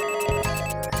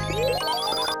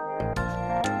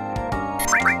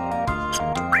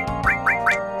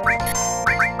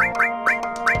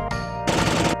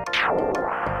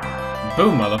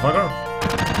 Boom, motherfucker!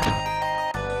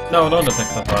 No, don't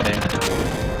attack the body.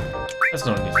 There's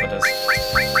no need for this.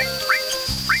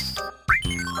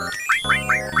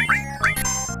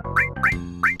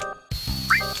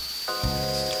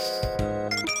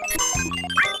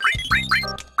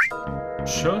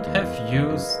 Should have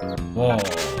used wall.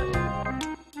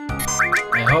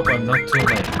 I hope I'm not too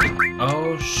late.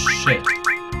 Oh shit.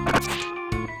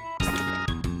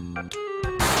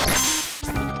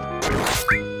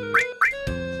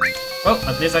 Well,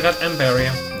 at least I got M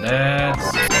barrier.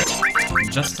 That's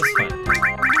just as fine.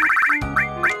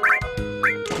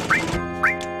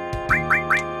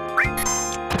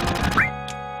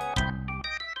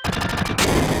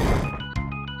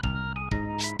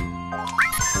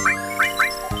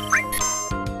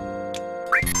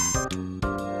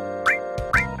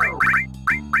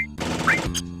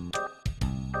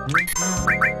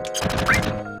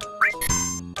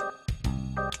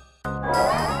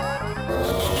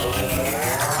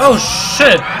 Oh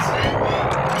shit!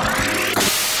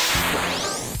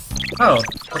 Oh,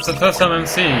 it's the first time I'm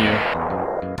seeing you.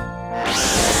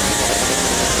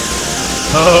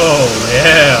 Oh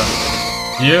yeah!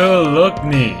 You look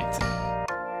neat.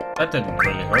 That didn't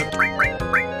really hurt.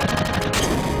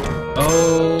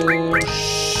 Oh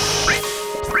shit!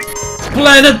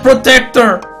 Planet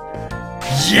Protector!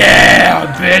 Yeah,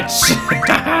 bitch!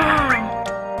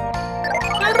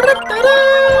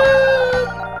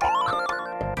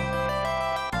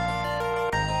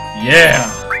 Yeah!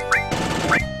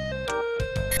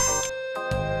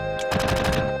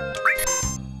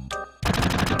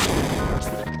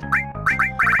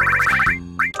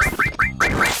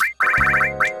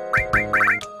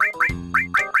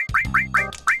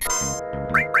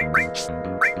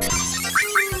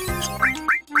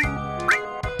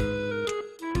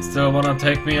 Still wanna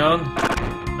take me on?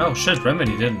 Oh shit,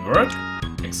 Remedy didn't work?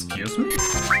 Excuse me?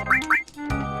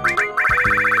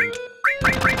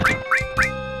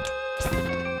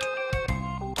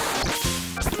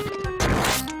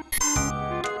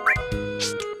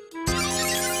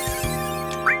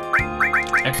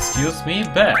 Excuse me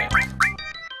back.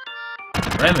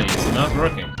 Remedy is not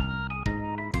working.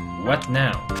 What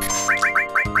now?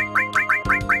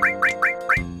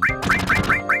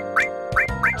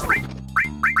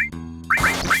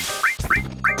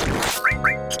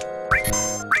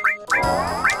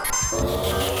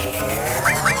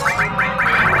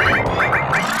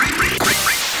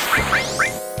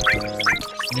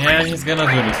 Yeah, he's gonna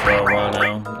do this for a while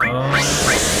now.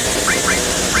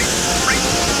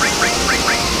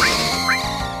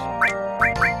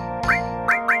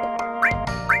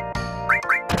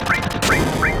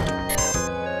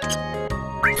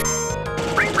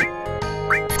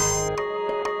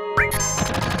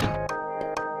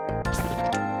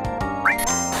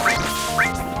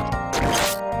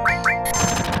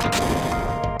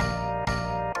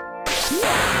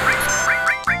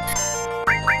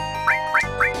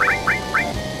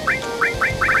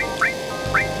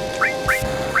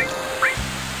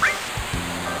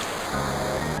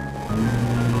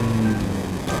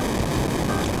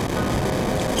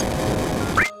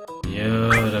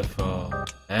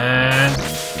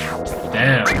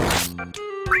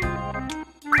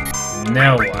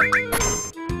 Now what?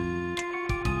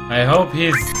 I hope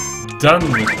he's done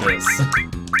with this.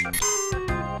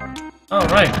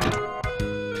 Alright.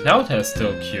 Cloud has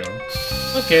still cure.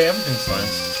 Okay, everything's fine.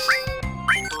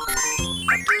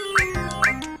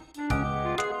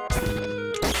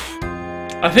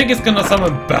 I think he's gonna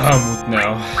summon Bahamut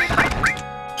now.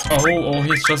 Oh,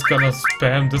 he's just gonna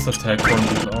spam this attack on me.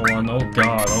 Oh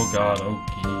god, oh god, oh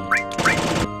god.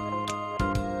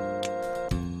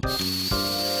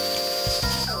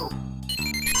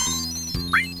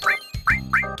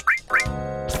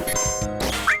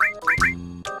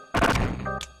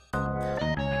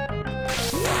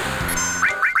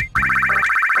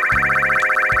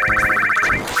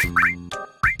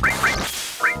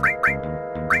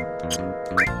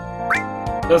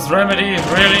 Does remedy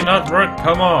really not work?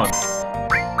 Come on.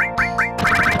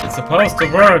 It's supposed to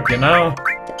work, you know?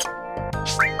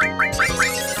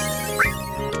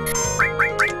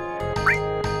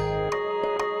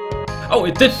 Oh,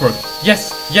 it did work!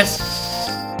 Yes, yes!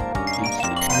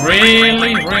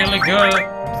 Really, really good.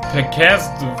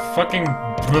 Cast fucking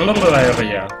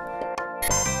area.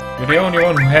 You're the only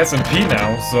one who has MP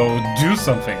now, so do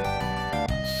something.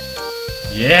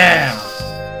 Yeah!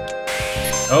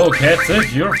 Oh, that's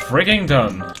it, you're freaking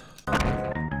done.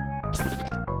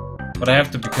 But I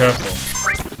have to be careful.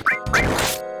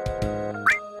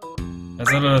 There's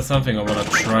a little something I wanna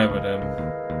try with him.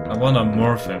 I wanna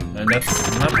morph him, and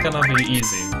that's not gonna be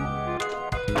easy.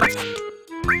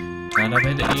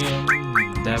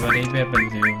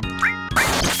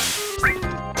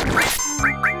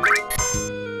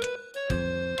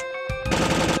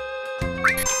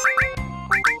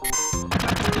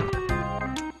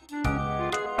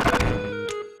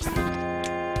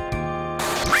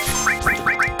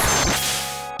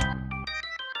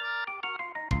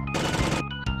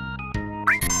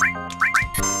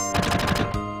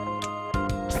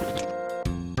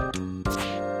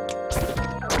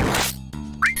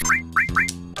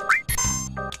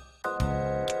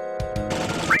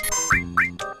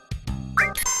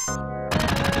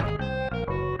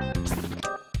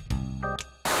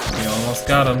 Almost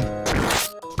got him.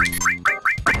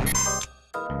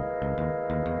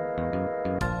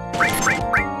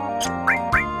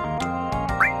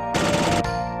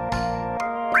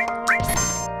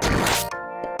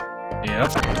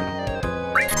 Yep.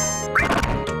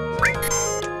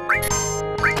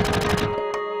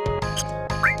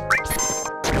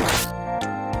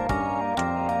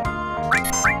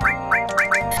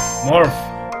 Morph.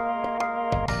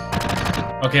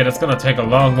 Okay, that's gonna take a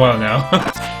long while now.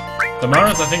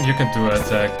 Damaris, I think you can do an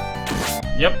attack.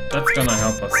 Yep, that's gonna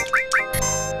help us.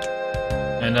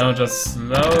 And now just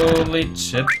slowly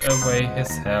chip away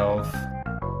his health.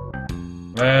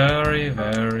 Very,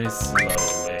 very slowly.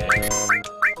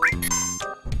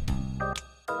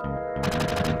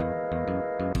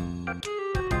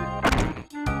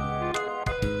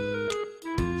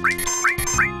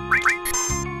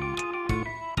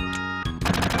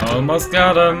 Almost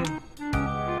got him.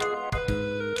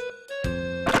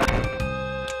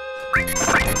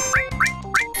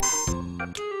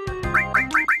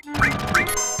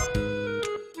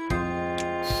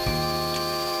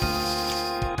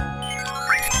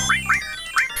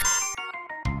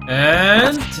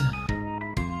 And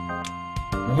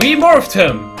we morphed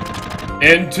him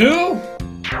into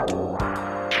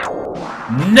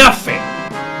nothing.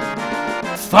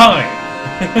 Fine.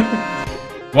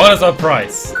 What is our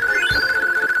price?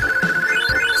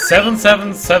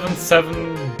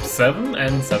 7777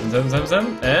 and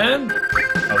 7777 and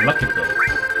a lucky pill.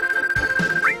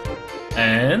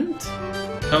 And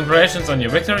congratulations on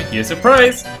your victory. Here's your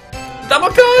prize. Double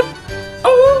cut.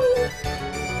 Oh.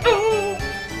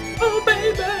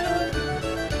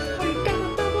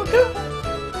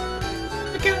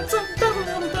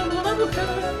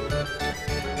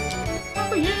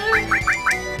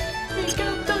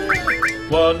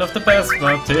 One of the best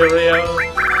material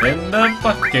in the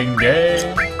fucking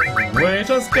game. We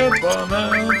just got one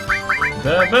of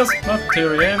the best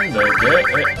material in the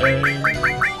game.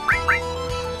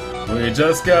 We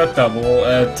just got double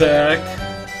attack,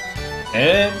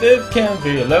 and it can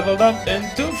be leveled up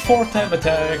into 4-time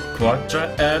attack,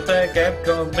 quadra attack, and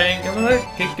coming and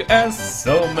kick your ass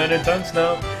so many times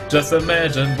now. Just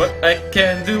imagine what I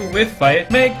can do if I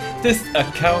make this a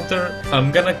counter.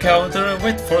 I'm gonna counter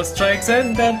with 4 strikes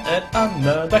and then add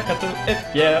another cut to it.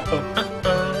 Yeah,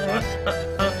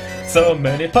 so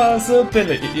many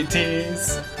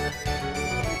possibilities.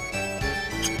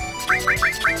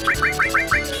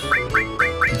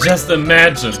 Just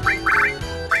imagine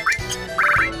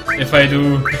if I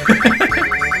do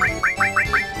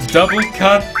double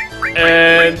cut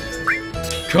and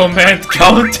command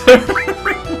counter.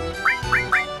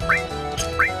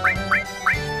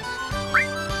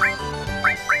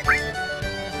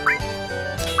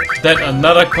 Then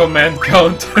another command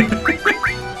counter.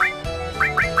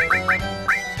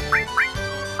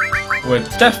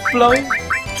 With death blow.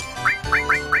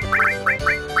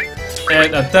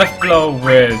 And a death blow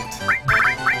with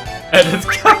edit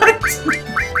cut.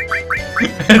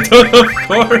 And then of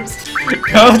course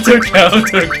counter,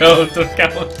 counter, counter,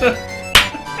 counter.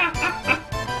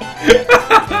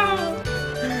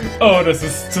 Oh, this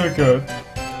is too good.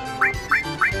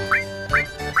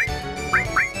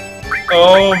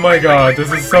 Oh my god,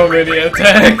 this is so many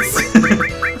attacks.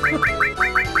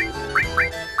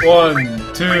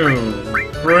 1, 2,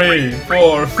 3,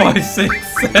 4, 5,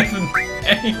 6, 7,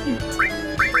 8.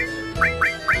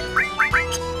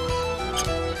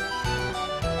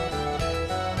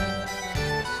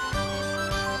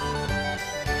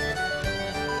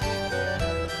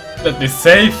 Let me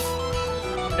save,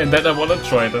 and then I wanna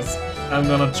try this. I'm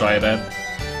gonna try that.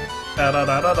 Da da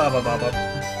da da da da da.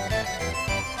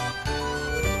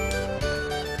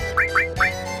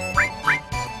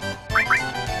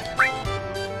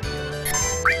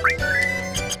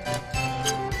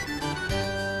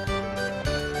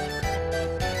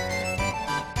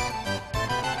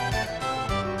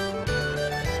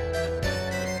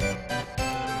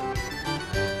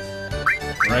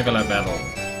 Regular battle.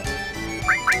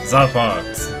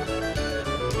 Zarparks.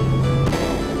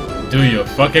 Do your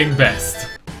fucking best.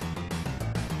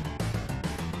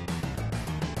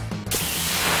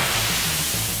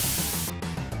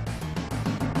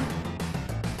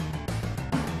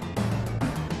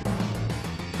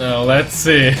 Now let's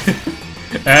see.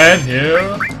 And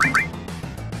here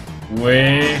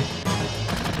we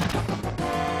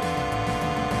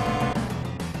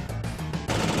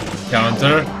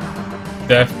counter,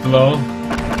 death blow.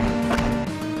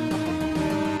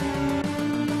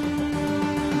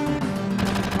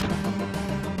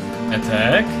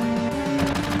 Attack.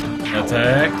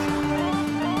 Attack.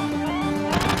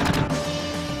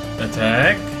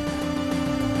 Attack.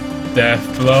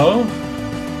 Death blow.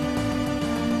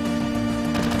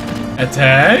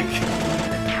 Attack.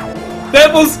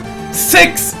 That was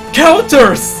 6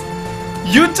 counters!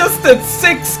 You just did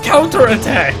 6 counter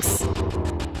attacks!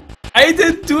 I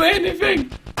didn't do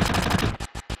anything!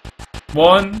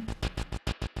 1,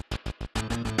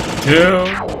 2.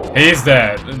 He's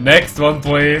dead. Next one,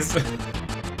 please.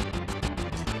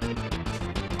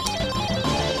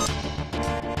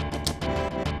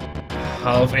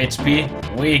 Half HP.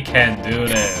 We can do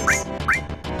this.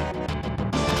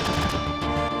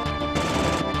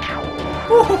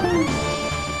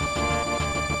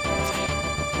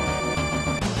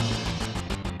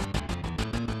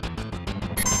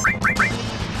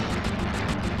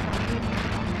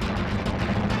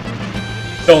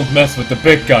 Don't mess with the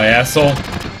big guy, asshole.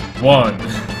 1,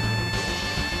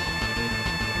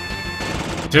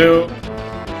 2,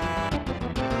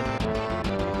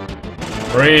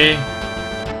 3,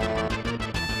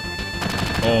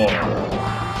 4.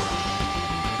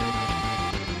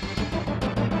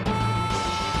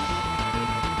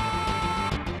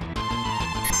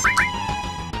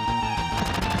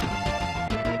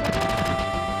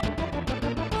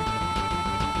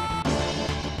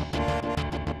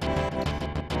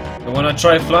 You wanna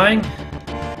try flying?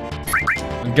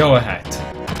 Go ahead.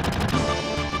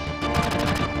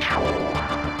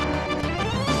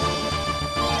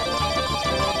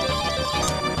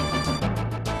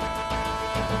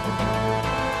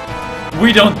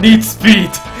 We don't need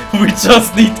speed, we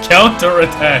just need counter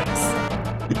attacks.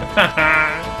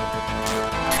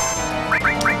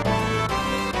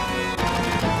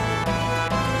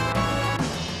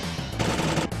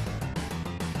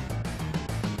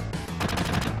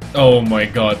 Oh my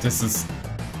god, this is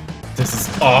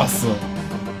awesome.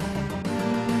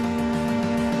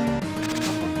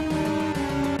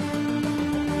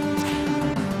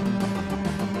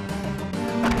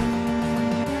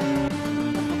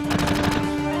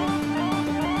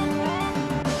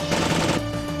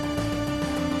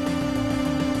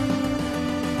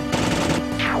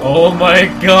 Oh my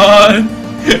god!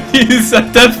 He's a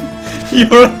death...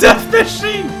 You're a death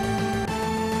machine!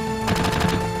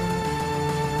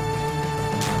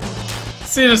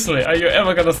 Seriously, are you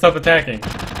ever gonna stop attacking?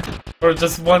 For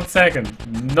just 1 second?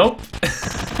 Nope.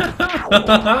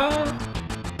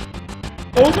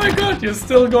 Oh my god, you're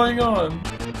still going on.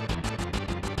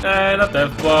 And a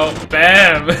death blow.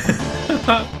 Bam!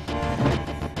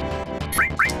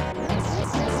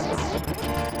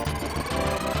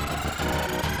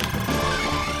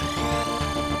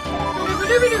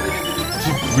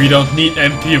 We don't need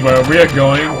MP where we're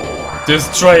going.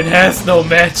 This train has no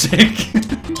magic.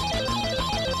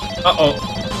 Uh-oh.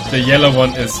 The yellow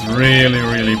one is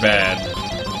really bad.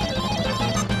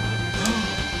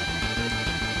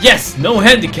 Yes! No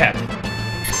handicap!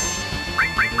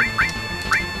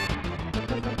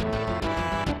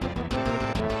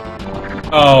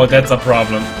 Oh, that's a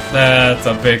problem. That's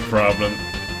a big problem.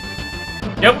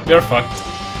 Yep, you're fucked.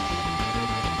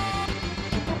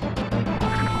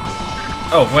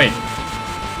 Oh, wait.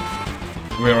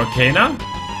 We're okay now?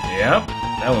 Yep,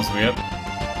 that was weird.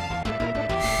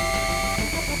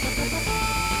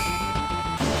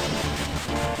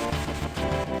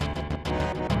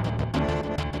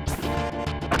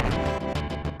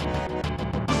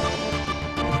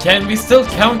 Can we still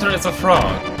counter as a frog?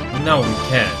 No, we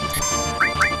can't.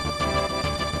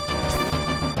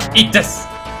 Eat this!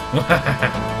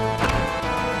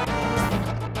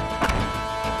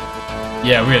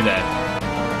 Yeah, we're dead.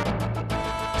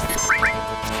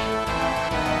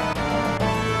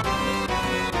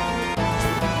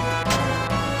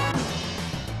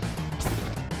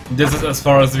 This is as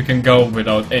far as we can go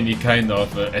without any kind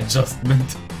of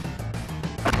adjustment.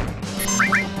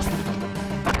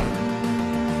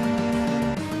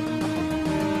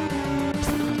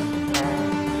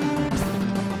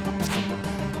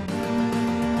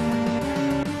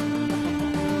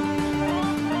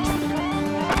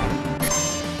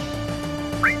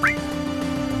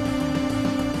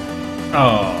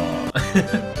 Oh,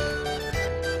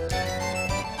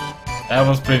 that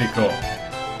was pretty cool.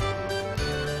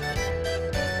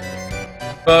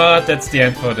 But that's the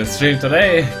end for the stream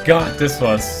today. God, this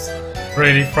was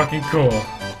pretty fucking cool.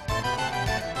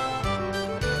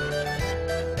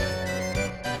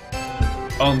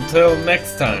 Until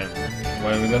next time,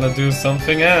 when we're gonna do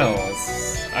something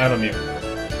else. I don't even know.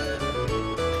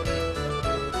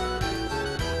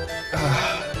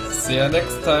 See ya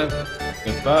next time.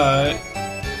 Goodbye.